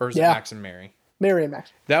Max, or is it Max and Mary? Mary and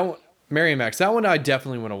Max. That one, Mary and Max. That one I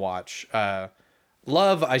definitely want to watch.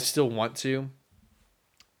 Love, I still want to,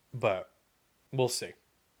 but we'll see.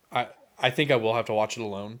 I think I will have to watch it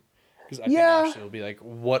alone because I think Ashley will be like,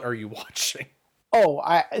 "What are you watching?" Oh,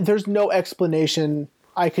 there's no explanation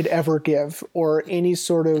I could ever give, or any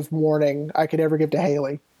sort of warning I could ever give to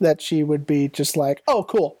Haley that she would be just like, "Oh,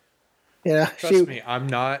 cool." Yeah, trust me, I'm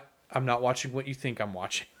not watching what you think I'm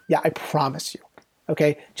watching. Yeah, I promise you.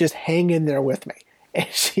 Okay, just hang in there with me, and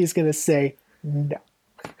she's gonna say no,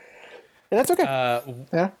 and that's okay.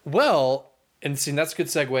 Yeah. Well, and see, that's a good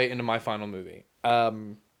segue into my final movie.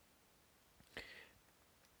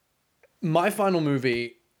 My final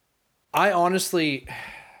movie, I honestly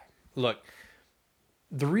look.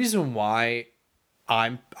 The reason why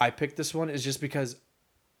I picked this one is just because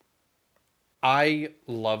I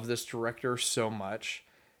love this director so much,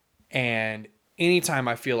 and anytime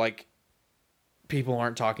I feel like people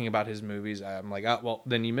aren't talking about his movies, I'm like, oh, well,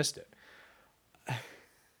 then you missed it.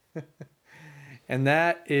 And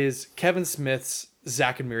that is Kevin Smith's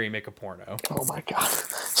Zack and Miri Make a Porno. Oh my God.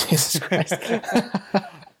 Jesus Christ.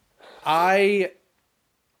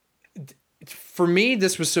 For me,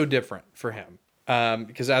 this was so different for him.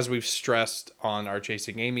 Because as we've stressed on our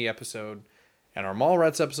Chasing Amy episode and our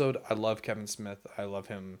Mallrats episode, I love Kevin Smith. I love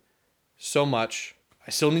him so much.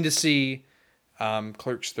 I still need to see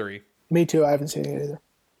Clerks 3. Me too. I haven't seen it either.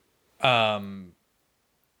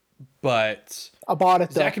 But I bought it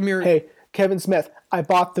though. Zack and Miri. Hey, Kevin Smith, I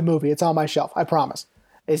bought the movie. It's on my shelf. I promise.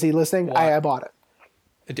 Is he listening? Well, I bought it.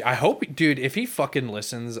 I hope, dude, if he fucking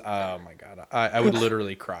listens, oh my God, I would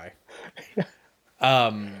literally cry.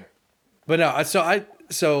 But no, so I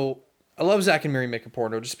love Zack and Miri Make a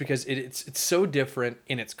Porno just because it's so different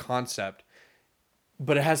in its concept,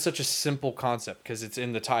 but it has such a simple concept because it's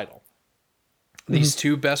in the title. These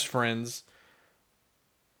two best friends,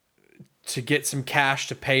 to get some cash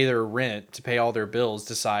to pay their rent, to pay all their bills,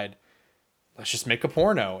 decide, let's just make a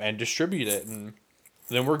porno and distribute it, and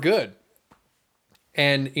then we're good.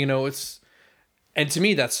 And, you know, and to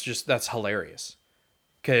me, that's hilarious.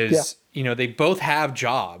 Because, you know, they both have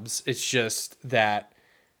jobs. It's just that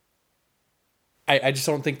I just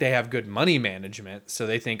don't think they have good money management. So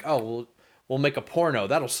they think, oh, we'll make a porno.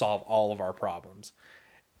 That'll solve all of our problems.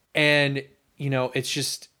 And, you know,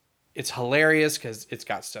 it's hilarious because it's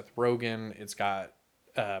got Seth Rogen. It's got,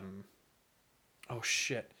 Craig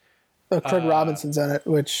Robinson's in it,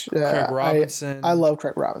 which Craig Robinson. I love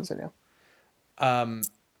Craig Robinson, yeah.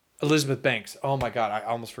 Elizabeth Banks. Oh my God. I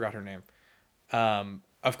almost forgot her name.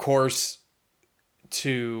 Of course,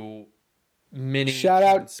 to many. Shout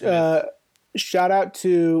out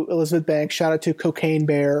to Elizabeth Banks. Shout out to Cocaine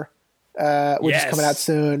Bear, which is coming out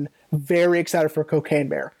soon. Very excited for Cocaine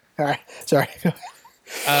Bear. All right. Sorry.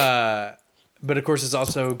 But of course, it's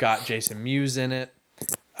also got Jason Mewes in it,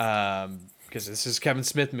 because this is a Kevin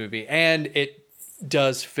Smith movie, and it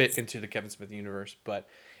does fit into the Kevin Smith universe. But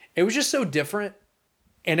it was just so different,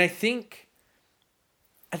 and I think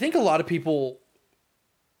a lot of people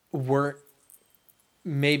weren't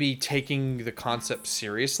maybe taking the concept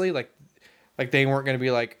seriously, like they weren't going to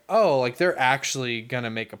be like, oh, like they're actually going to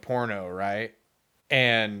make a porno, right?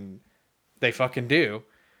 And they fucking do.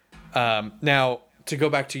 Now, to go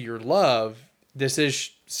back to Your Love, this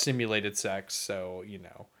is simulated sex, so, you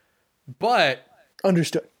know. But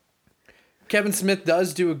understood. Kevin Smith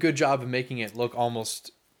does do a good job of making it look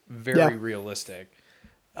almost very realistic.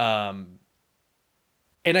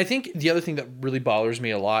 And I think the other thing that really bothers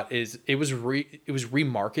me a lot is it was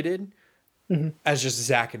remarketed as just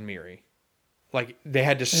Zack and Miri. Like, they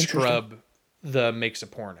had to scrub the makes a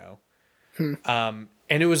porno. And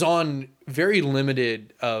it was on very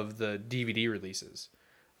limited of the DVD releases.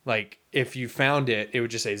 Like, if you found it, it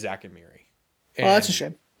would just say Zack and Miri. And, that's a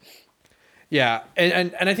shame. Yeah,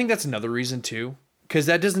 and I think that's another reason too, because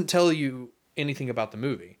that doesn't tell you anything about the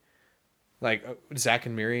movie. Like, Zack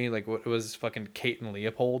and Miri, like, what was fucking Kate and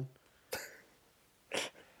Leopold?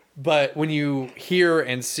 But when you hear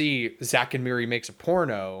and see Zack and Miri makes a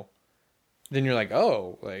porno, then you're like,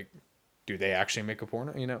 oh, like, do they actually make a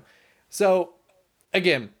porno? You know? So,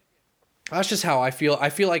 again, that's just how I feel. I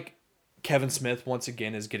feel like Kevin Smith, once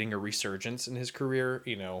again, is getting a resurgence in his career.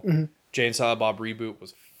 You know, Jay and Silent Bob Reboot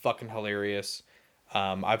was fucking hilarious.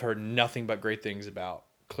 I've heard nothing but great things about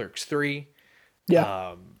Clerks 3.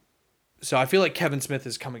 Yeah. So I feel like Kevin Smith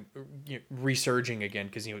is resurging again,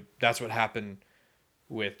 because, you know, that's what happened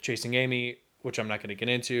with Chasing Amy, which I'm not going to get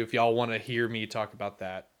into. If y'all want to hear me talk about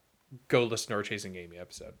that, go listen to our Chasing Amy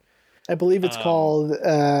episode. I believe it's called Me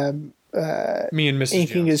and Mrs.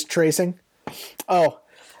 Inking Jones. is Tracing. Oh,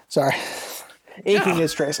 sorry. Inking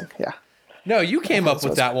is Tracing. Yeah. No, you came up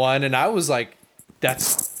with that one, and I was like,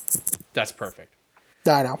 that's perfect.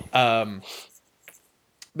 I know.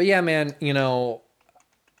 But yeah, man, you know,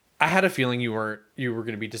 I had a feeling you were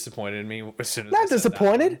going to be disappointed in me as soon as Not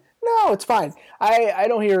disappointed. No, it's fine. I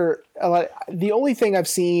don't hear a lot. The only thing I've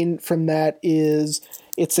seen from that is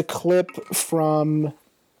it's a clip from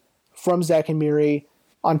Zack and Miri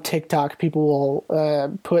on TikTok. People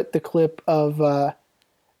will put the clip of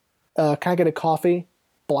can I get a coffee?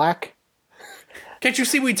 Black. Can't you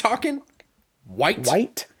see we talking?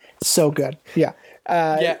 White. So good. Yeah.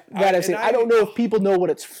 That I've seen. I don't know if people know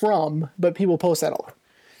what it's from, but people post that a lot.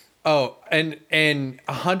 Oh, and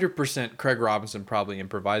 100% Craig Robinson probably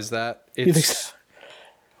improvised that. You think so?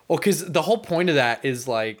 Well, because the whole point of that is,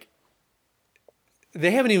 like,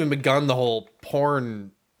 they haven't even begun the whole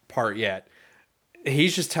porn part yet.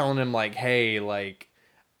 He's just telling him, like, hey, like,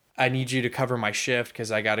 I need you to cover my shift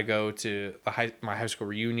because I got to go to my high school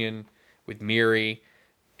reunion with Miri.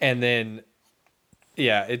 And then,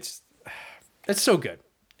 yeah, it's so good.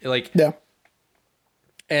 Like, yeah.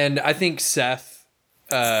 And I think Seth,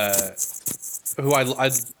 who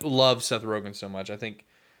I love Seth Rogen so much. I think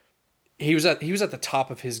he was at the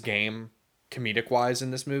top of his game comedic wise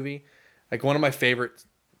in this movie. Like, one of my favorite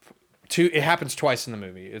it happens twice in the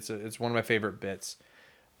movie. It's one of my favorite bits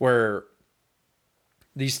where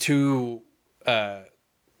these two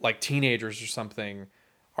like teenagers or something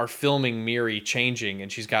are filming Miri changing,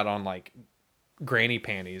 and she's got on like granny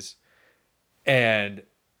panties, and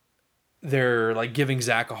they're like giving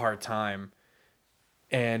Zach a hard time.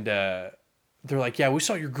 And they're like, yeah, we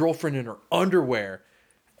saw your girlfriend in her underwear.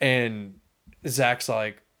 And Zach's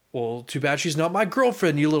like, well, too bad she's not my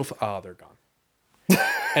girlfriend, you little... Oh, they're gone.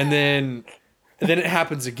 And then it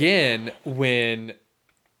happens again when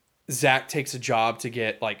Zach takes a job to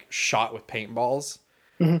get, like, shot with paintballs.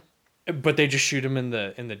 but they just shoot him in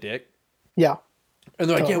the dick. Yeah. And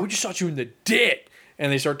they're like, yeah, we just shot you in the dick.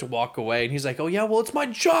 And they start to walk away. And he's like, oh, yeah, well, it's my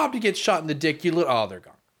job to get shot in the dick. Oh, they're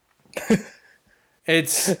gone.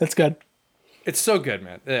 That's good. It's so good,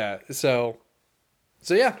 man. Yeah. So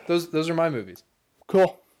yeah, those are my movies.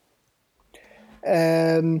 Cool.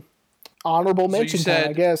 Honorable mention time,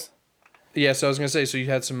 I guess. Yeah, so I was going to say, so you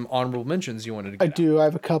had some honorable mentions you wanted to get I do. I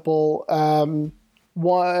have a couple.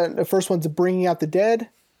 The first one's Bringing Out the Dead.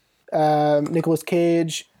 Nicolas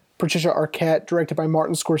Cage, Patricia Arquette, directed by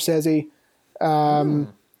Martin Scorsese.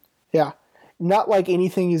 Yeah. Not like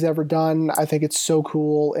anything he's ever done. I think it's so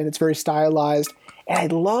cool, and it's very stylized. And I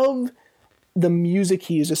love the music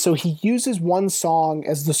he uses. So he uses one song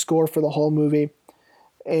as the score for the whole movie.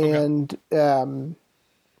 And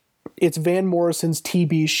it's Van Morrison's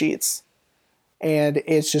TB Sheets. And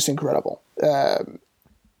it's just incredible.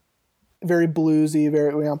 Very bluesy,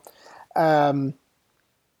 very,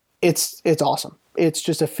 it's awesome. It's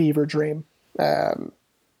just a fever dream. And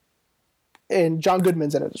John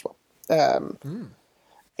Goodman's in it as well.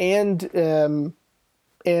 And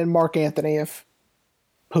Mark Anthony, if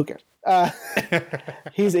who cares?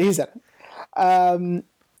 He's in it.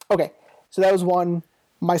 Okay, so that was one.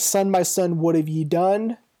 My son, what have ye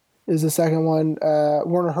done? Is the second one.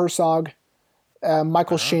 Werner Herzog,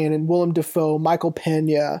 Michael Shannon, Willem Dafoe, Michael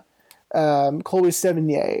Pena, Chloe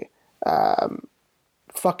Sevigny.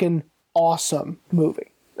 Fucking awesome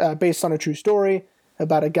movie, based on a true story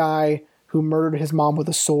about a guy who murdered his mom with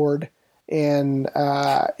a sword in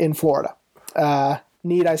Florida.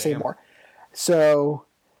 Need I say more? So,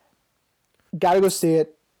 gotta go see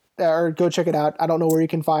it or go check it out. I don't know where you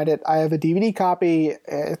can find it. I have a DVD copy.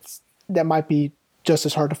 That might be just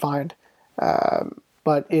as hard to find,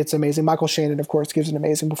 but it's amazing. Michael Shannon, of course, gives an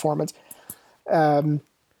amazing performance. And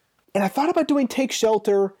I thought about doing Take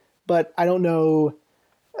Shelter, but I don't know.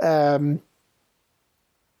 I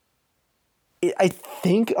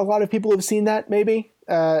think a lot of people have seen that, maybe.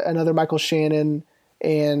 Another Michael Shannon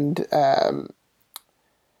and,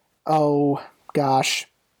 oh gosh,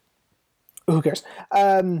 who cares?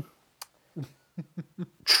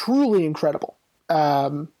 Truly incredible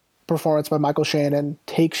performance by Michael Shannon.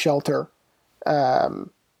 Take Shelter.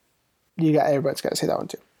 Everybody's got to see that one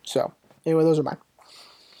too. So anyway, those are mine.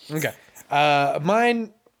 Okay.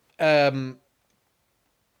 Mine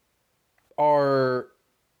are...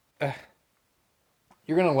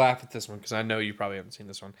 you're going to laugh at this one because I know you probably haven't seen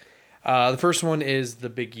this one. The first one is The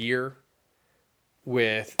Big Year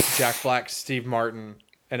with Jack Black, Steve Martin,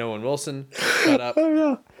 and Owen Wilson. Shut up.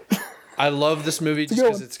 Oh, yeah. I love this movie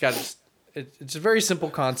just because it's a very simple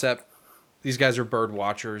concept. These guys are bird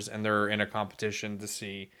watchers and they're in a competition to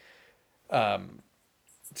see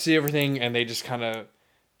everything, and they just kind of...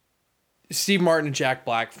 Steve Martin and Jack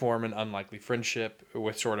Black form an unlikely friendship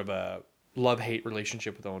with sort of a love-hate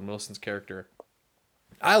relationship with Owen Wilson's character.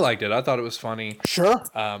 I liked it. I thought it was funny. Sure.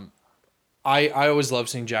 I always love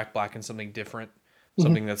seeing Jack Black in something different,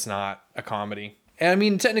 something that's not a comedy. And I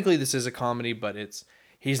mean, technically this is a comedy, but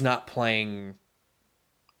he's not playing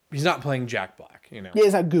Jack Black, you know. Yeah,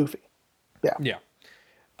 he's not goofy. Yeah. Yeah.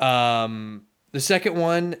 The second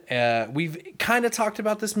one, we've kind of talked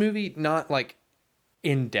about this movie, not like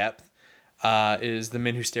in depth, is The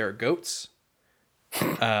Men Who Stare at Goats.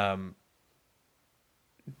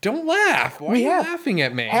 Don't laugh. Why are you laughing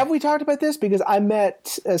at me? Have we talked about this? Because I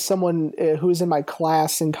met someone who was in my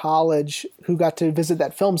class in college who got to visit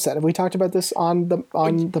that film set. Have we talked about this on the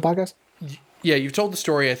podcast? Yeah, you've told the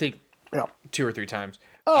story, I think, 2 or 3 times.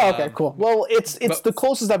 Oh, okay, cool. Well, it's the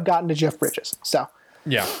closest I've gotten to Jeff Bridges. So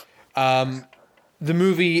yeah, the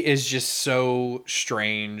movie is just so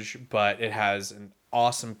strange, but it has an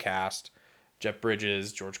awesome cast: Jeff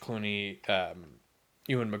Bridges, George Clooney,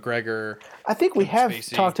 Ewan McGregor. I think we have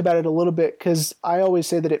talked about it a little bit because I always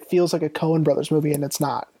say that it feels like a Coen Brothers movie, and it's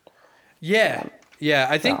not. Yeah,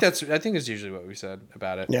 I think that's usually what we said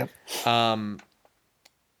about it. Yeah.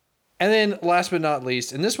 And then last but not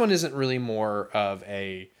least, and this one isn't really more of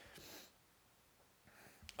a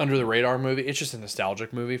under the radar movie. It's just a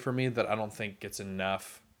nostalgic movie for me that I don't think gets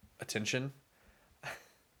enough attention.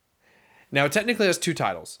 Now, it technically has 2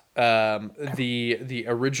 titles. The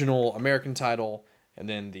original American title and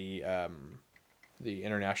then the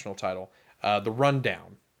international title. The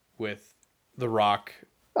Rundown with The Rock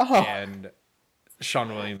and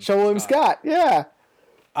Sean William Scott. Yeah.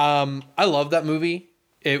 I love that movie.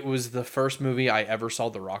 It was the first movie I ever saw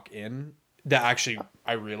The Rock in. That actually,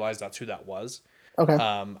 I realized that's who that was. Okay.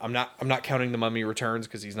 I'm not counting The Mummy Returns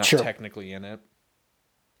because he's not technically in it.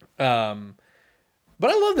 But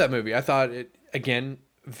I love that movie. I thought it, again,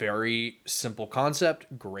 very simple concept,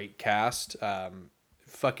 great cast,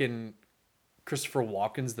 fucking Christopher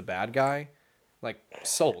Walken's the bad guy. Like,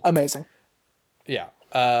 sold. Amazing. Yeah.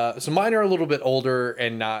 So mine are a little bit older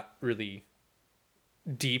and not really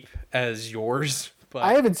deep as yours. But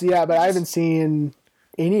I haven't seen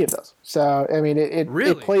any of those. So I mean, it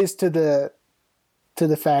Really? plays to the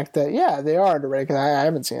fact that they are underrated because I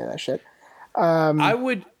haven't seen that shit. I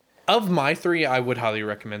would, of my three, I would highly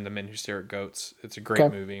recommend The Men Who Stare at Goats. It's a great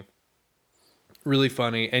Okay. movie. Really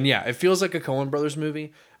funny. And yeah, it feels like a Coen Brothers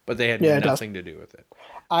movie, but they had Yeah, it does. nothing to do with it.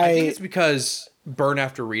 I think it's because Burn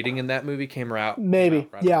After Reading in that movie came out. Maybe.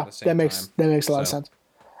 right Yeah, around the same time. that makes a lot of So, sense.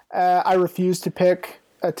 I refuse to pick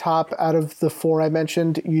a top out of the four I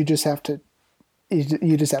mentioned. You just have to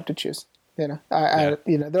choose. You know,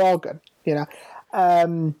 they're all good. You know,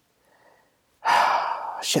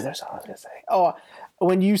 shit. There's all I was gonna say. Oh,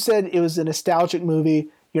 when you said it was a nostalgic movie,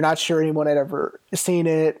 you're not sure anyone had ever seen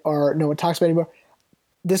it or no one talks about it anymore.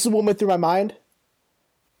 This is what went through my mind.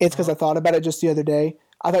 It's because I thought about it just the other day.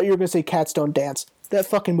 I thought you were gonna say Cats Don't Dance. That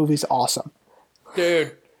fucking movie's awesome.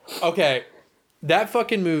 Dude, okay. That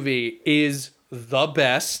fucking movie is the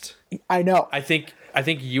best. I know. I think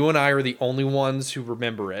you and I are the only ones who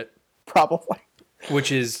remember it, Probably.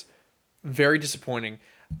 which is very disappointing.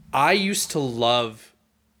 I used to love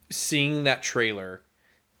seeing that trailer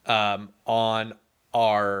on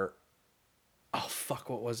our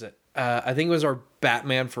what was it? I think it was our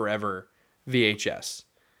Batman Forever VHS.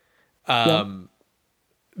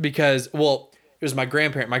 Because it was my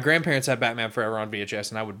grandparent. My grandparents had Batman Forever on VHS,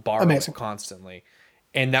 and I would borrow Amazing. it constantly,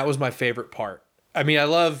 and that was my favorite part. I mean, I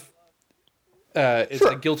love. It's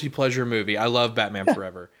a guilty pleasure movie. I love Batman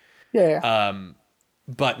Forever. Yeah.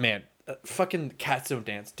 But man, fucking Cats Don't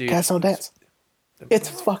Dance, dude. Cats Don't Dance. It's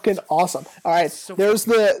fucking awesome. All right, so there's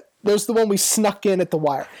the one we snuck in at the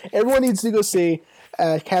wire. Everyone needs to go see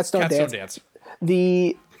Cats Don't Cats Dance. Don't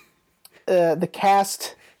Dance. The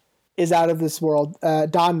cast is out of this world.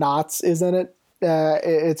 Don Knotts is in it.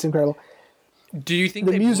 It's incredible. Do you think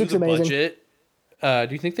The they music's blew the amazing. budget?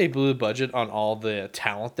 Do you think they blew the budget on all the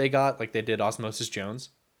talent they got, like they did Osmosis Jones?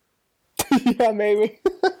 Yeah, maybe.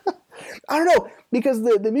 I don't know because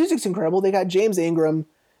the music's incredible. They got James Ingram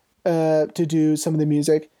to do some of the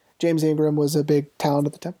music. James Ingram was a big talent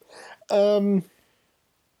at the time.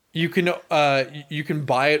 You can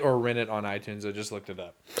buy it or rent it on iTunes. I just looked it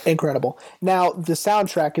up. Incredible. Now the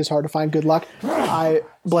soundtrack is hard to find. Good luck.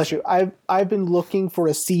 Bless you. I've been looking for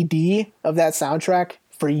a CD of that soundtrack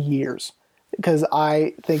for years because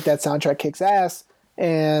I think that soundtrack kicks ass,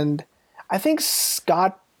 and I think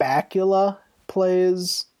Scott Bakula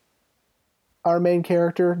plays our main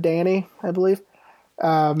character, Danny, I believe.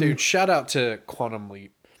 Dude, shout out to Quantum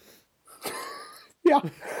Leap. Yeah.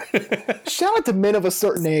 Shout out to men of a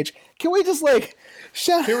certain age. Can we just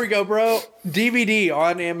shout? Here we go, bro. DVD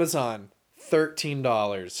on Amazon,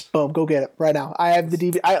 $13. Boom, go get it right now. I have the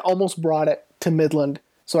DVD. I almost brought it to Midland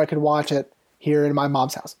so I could watch it here in my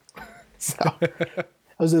mom's house. So I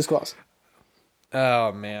was this close.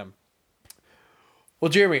 Oh man. Well,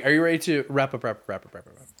 Jeremy, are you ready to wrap up?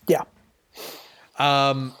 Yeah.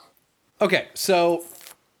 Okay, so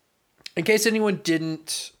in case anyone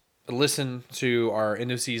didn't listen to our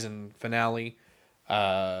end of season finale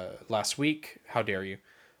last week, how dare you?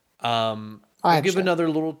 We'll give another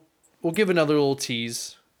little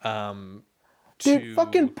tease. Dude,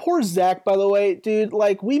 fucking poor Zach, by the way, dude.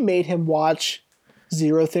 Like, we made him watch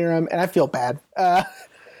Zero Theorem, and I feel bad.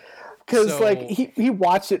 Because, he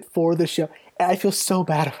watched it for the show, and I feel so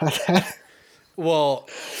bad about that. Well,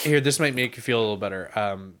 here, this might make you feel a little better.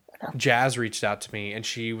 Jazz reached out to me, and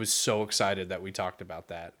she was so excited that we talked about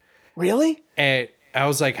that. Really? And I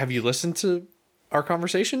was like, have you listened to our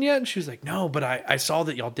conversation yet? And she was like, no, but I saw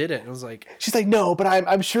that y'all did it. And I was like, she's like, no, but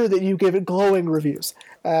I'm sure that you gave it glowing reviews.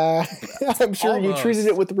 I'm sure you treated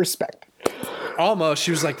it with respect. Almost.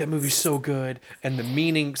 She was like, that movie's so good. And the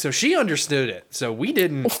meaning. So she understood it. So we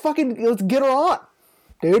didn't. Well, fucking, let's get her on,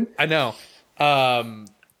 dude. I know.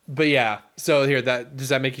 But yeah. So here, does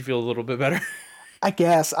that make you feel a little bit better? I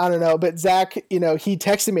guess. I don't know. But Zach, he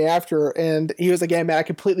texted me after and he was like, yeah, man, I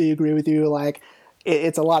completely agree with you. Like,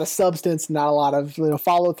 it's a lot of substance, not a lot of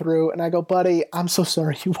follow through. And I go, buddy, I'm so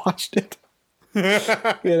sorry you watched it.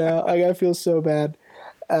 I feel so bad.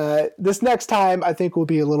 This next time, I think will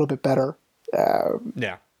be a little bit better.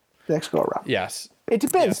 Yeah. Next go around. Yes. It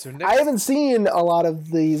depends. Yeah, I haven't seen a lot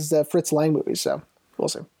of these Fritz Lang movies, so we'll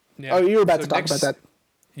see. Yeah. Oh, you were about to talk about that.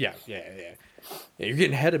 Yeah, you're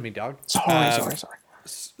getting ahead of me, dog. Sorry.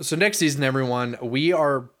 So next season, everyone, we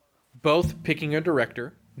are both picking a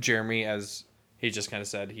director. Jeremy, as he just kind of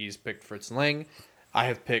said, he's picked Fritz Lang. I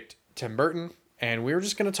have picked Tim Burton, and we were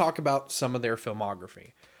just going to talk about some of their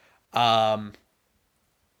filmography.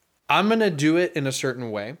 I'm going to do it in a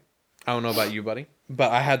certain way. I don't know about you, buddy,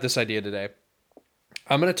 but I had this idea today.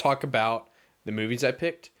 I'm going to talk about the movies I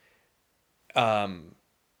picked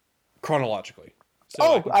chronologically.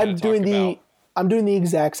 So I'm doing the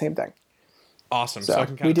exact same thing. Awesome. So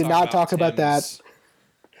we did not talk about that.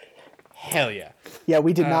 Hell yeah. Yeah,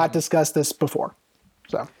 we did not discuss this before.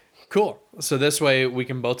 So cool. So this way we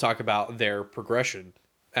can both talk about their progression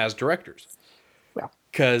as directors. Yeah.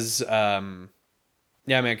 Because,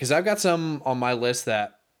 because I've got some on my list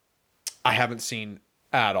that I haven't seen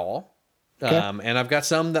at all. Okay. And I've got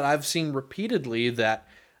some that I've seen repeatedly that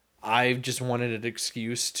I've just wanted an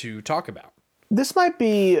excuse to talk about. This might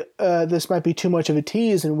be too much of a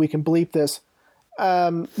tease, and we can bleep this.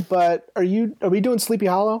 But are we doing Sleepy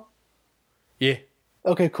Hollow? Yeah.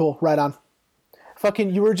 Okay, cool. Right on.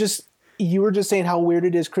 Fucking, you were just saying how weird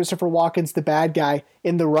it is. Christopher Walken's the bad guy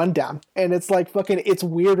in The Rundown, and it's like fucking. It's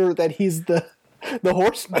weirder that he's the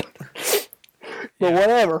horseman. But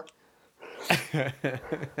whatever.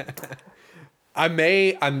 I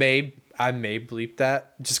may bleep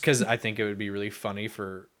that just because I think it would be really funny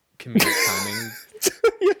for comedic timing.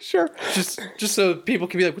 Yeah, sure. Just so people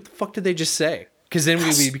can be like, what the fuck did they just say? Because then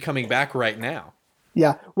we'd be coming back right now.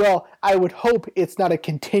 Yeah. Well, I would hope it's not a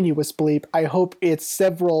continuous bleep. I hope it's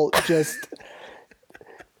several bleeps.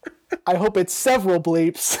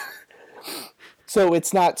 So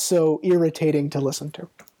it's not so irritating to listen to.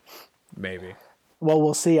 Maybe. Well,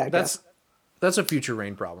 we'll see, I guess. That's a future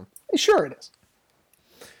Rain problem. Sure it is.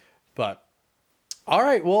 But, all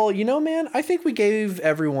right. Well, man, I think we gave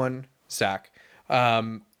everyone, Zach,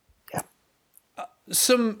 definitely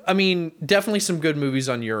some good movies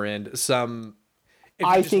on your end.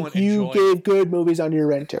 I think you gave good movies on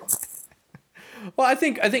your end too. Well, I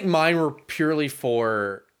think mine were purely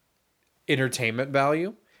for entertainment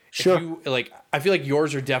value. Sure. I feel like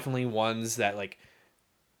yours are definitely ones that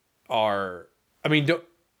are. I mean,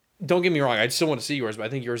 don't get me wrong. I still want to see yours, but I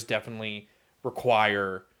think yours definitely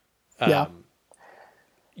require.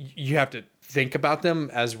 You have to think about them,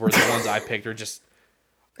 as were the ones I picked are just.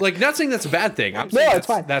 Not saying that's a bad thing. I'm saying it's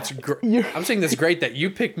fine. I'm saying that's great that you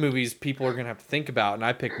pick movies people are gonna have to think about, and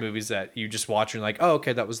I pick movies that you just watch and you're like, oh,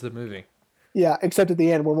 okay, that was the movie. Yeah, except at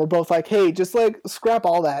the end when we're both like, hey, just scrap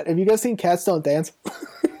all that. Have you guys seen Cats Don't Dance?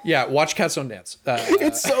 Yeah, watch Cats Don't Dance.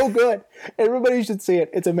 It's so good. Everybody should see it.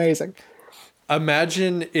 It's amazing.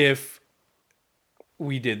 Imagine if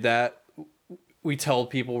we did that. We tell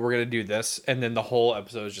people we're gonna do this, and then the whole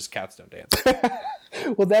episode is just Cats Don't Dance.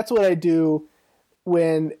 Well, that's what I do.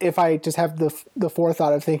 If I just have the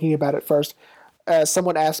forethought of thinking about it first,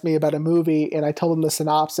 someone asked me about a movie and I tell them the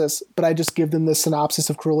synopsis, but I just give them the synopsis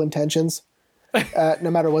of Cruel Intentions,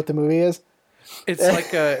 no matter what the movie is. It's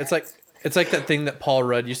like that thing that Paul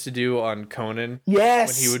Rudd used to do on Conan.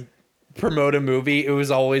 Yes, when he would promote a movie, it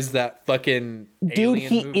was always that fucking dude.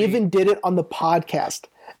 He movie. even did it on the podcast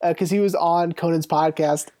because he was on Conan's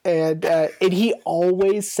podcast, and he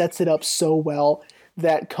always sets it up so well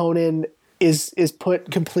that Conan is put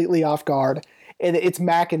completely off guard. And it's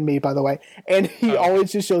Mac and Me, by the way. And he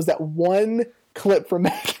always just shows that one clip from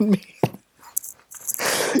Mac and Me.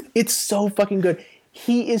 It's so fucking good.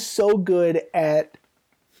 He is so good at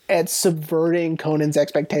subverting Conan's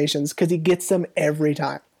expectations because he gets them every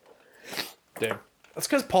time. Dude, that's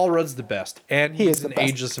because Paul Rudd's the best. And he's an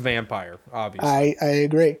ageless vampire, obviously. I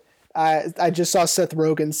agree. I just saw Seth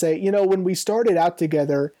Rogen say, when we started out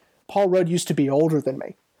together, Paul Rudd used to be older than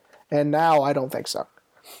me. And now I don't think so.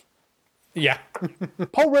 Yeah.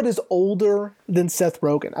 Paul Rudd is older than Seth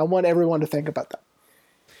Rogen. I want everyone to think about that.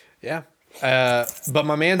 Yeah. But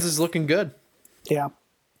my man's is looking good. Yeah.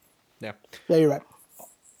 Yeah. Yeah, you're right.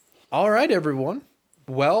 All right, everyone.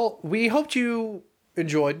 Well, we hoped you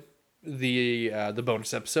enjoyed the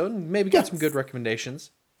bonus episode. Maybe got some good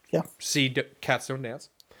recommendations. Yeah. See Cats Don't Dance.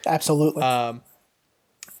 Absolutely.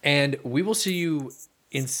 And we will see you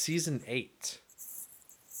in season 8.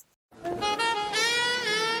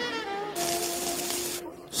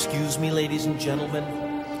 Excuse me, ladies and gentlemen,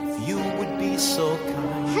 if you would be so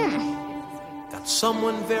kind. Got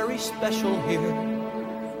someone very special here.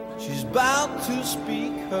 She's about to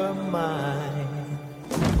speak her mind.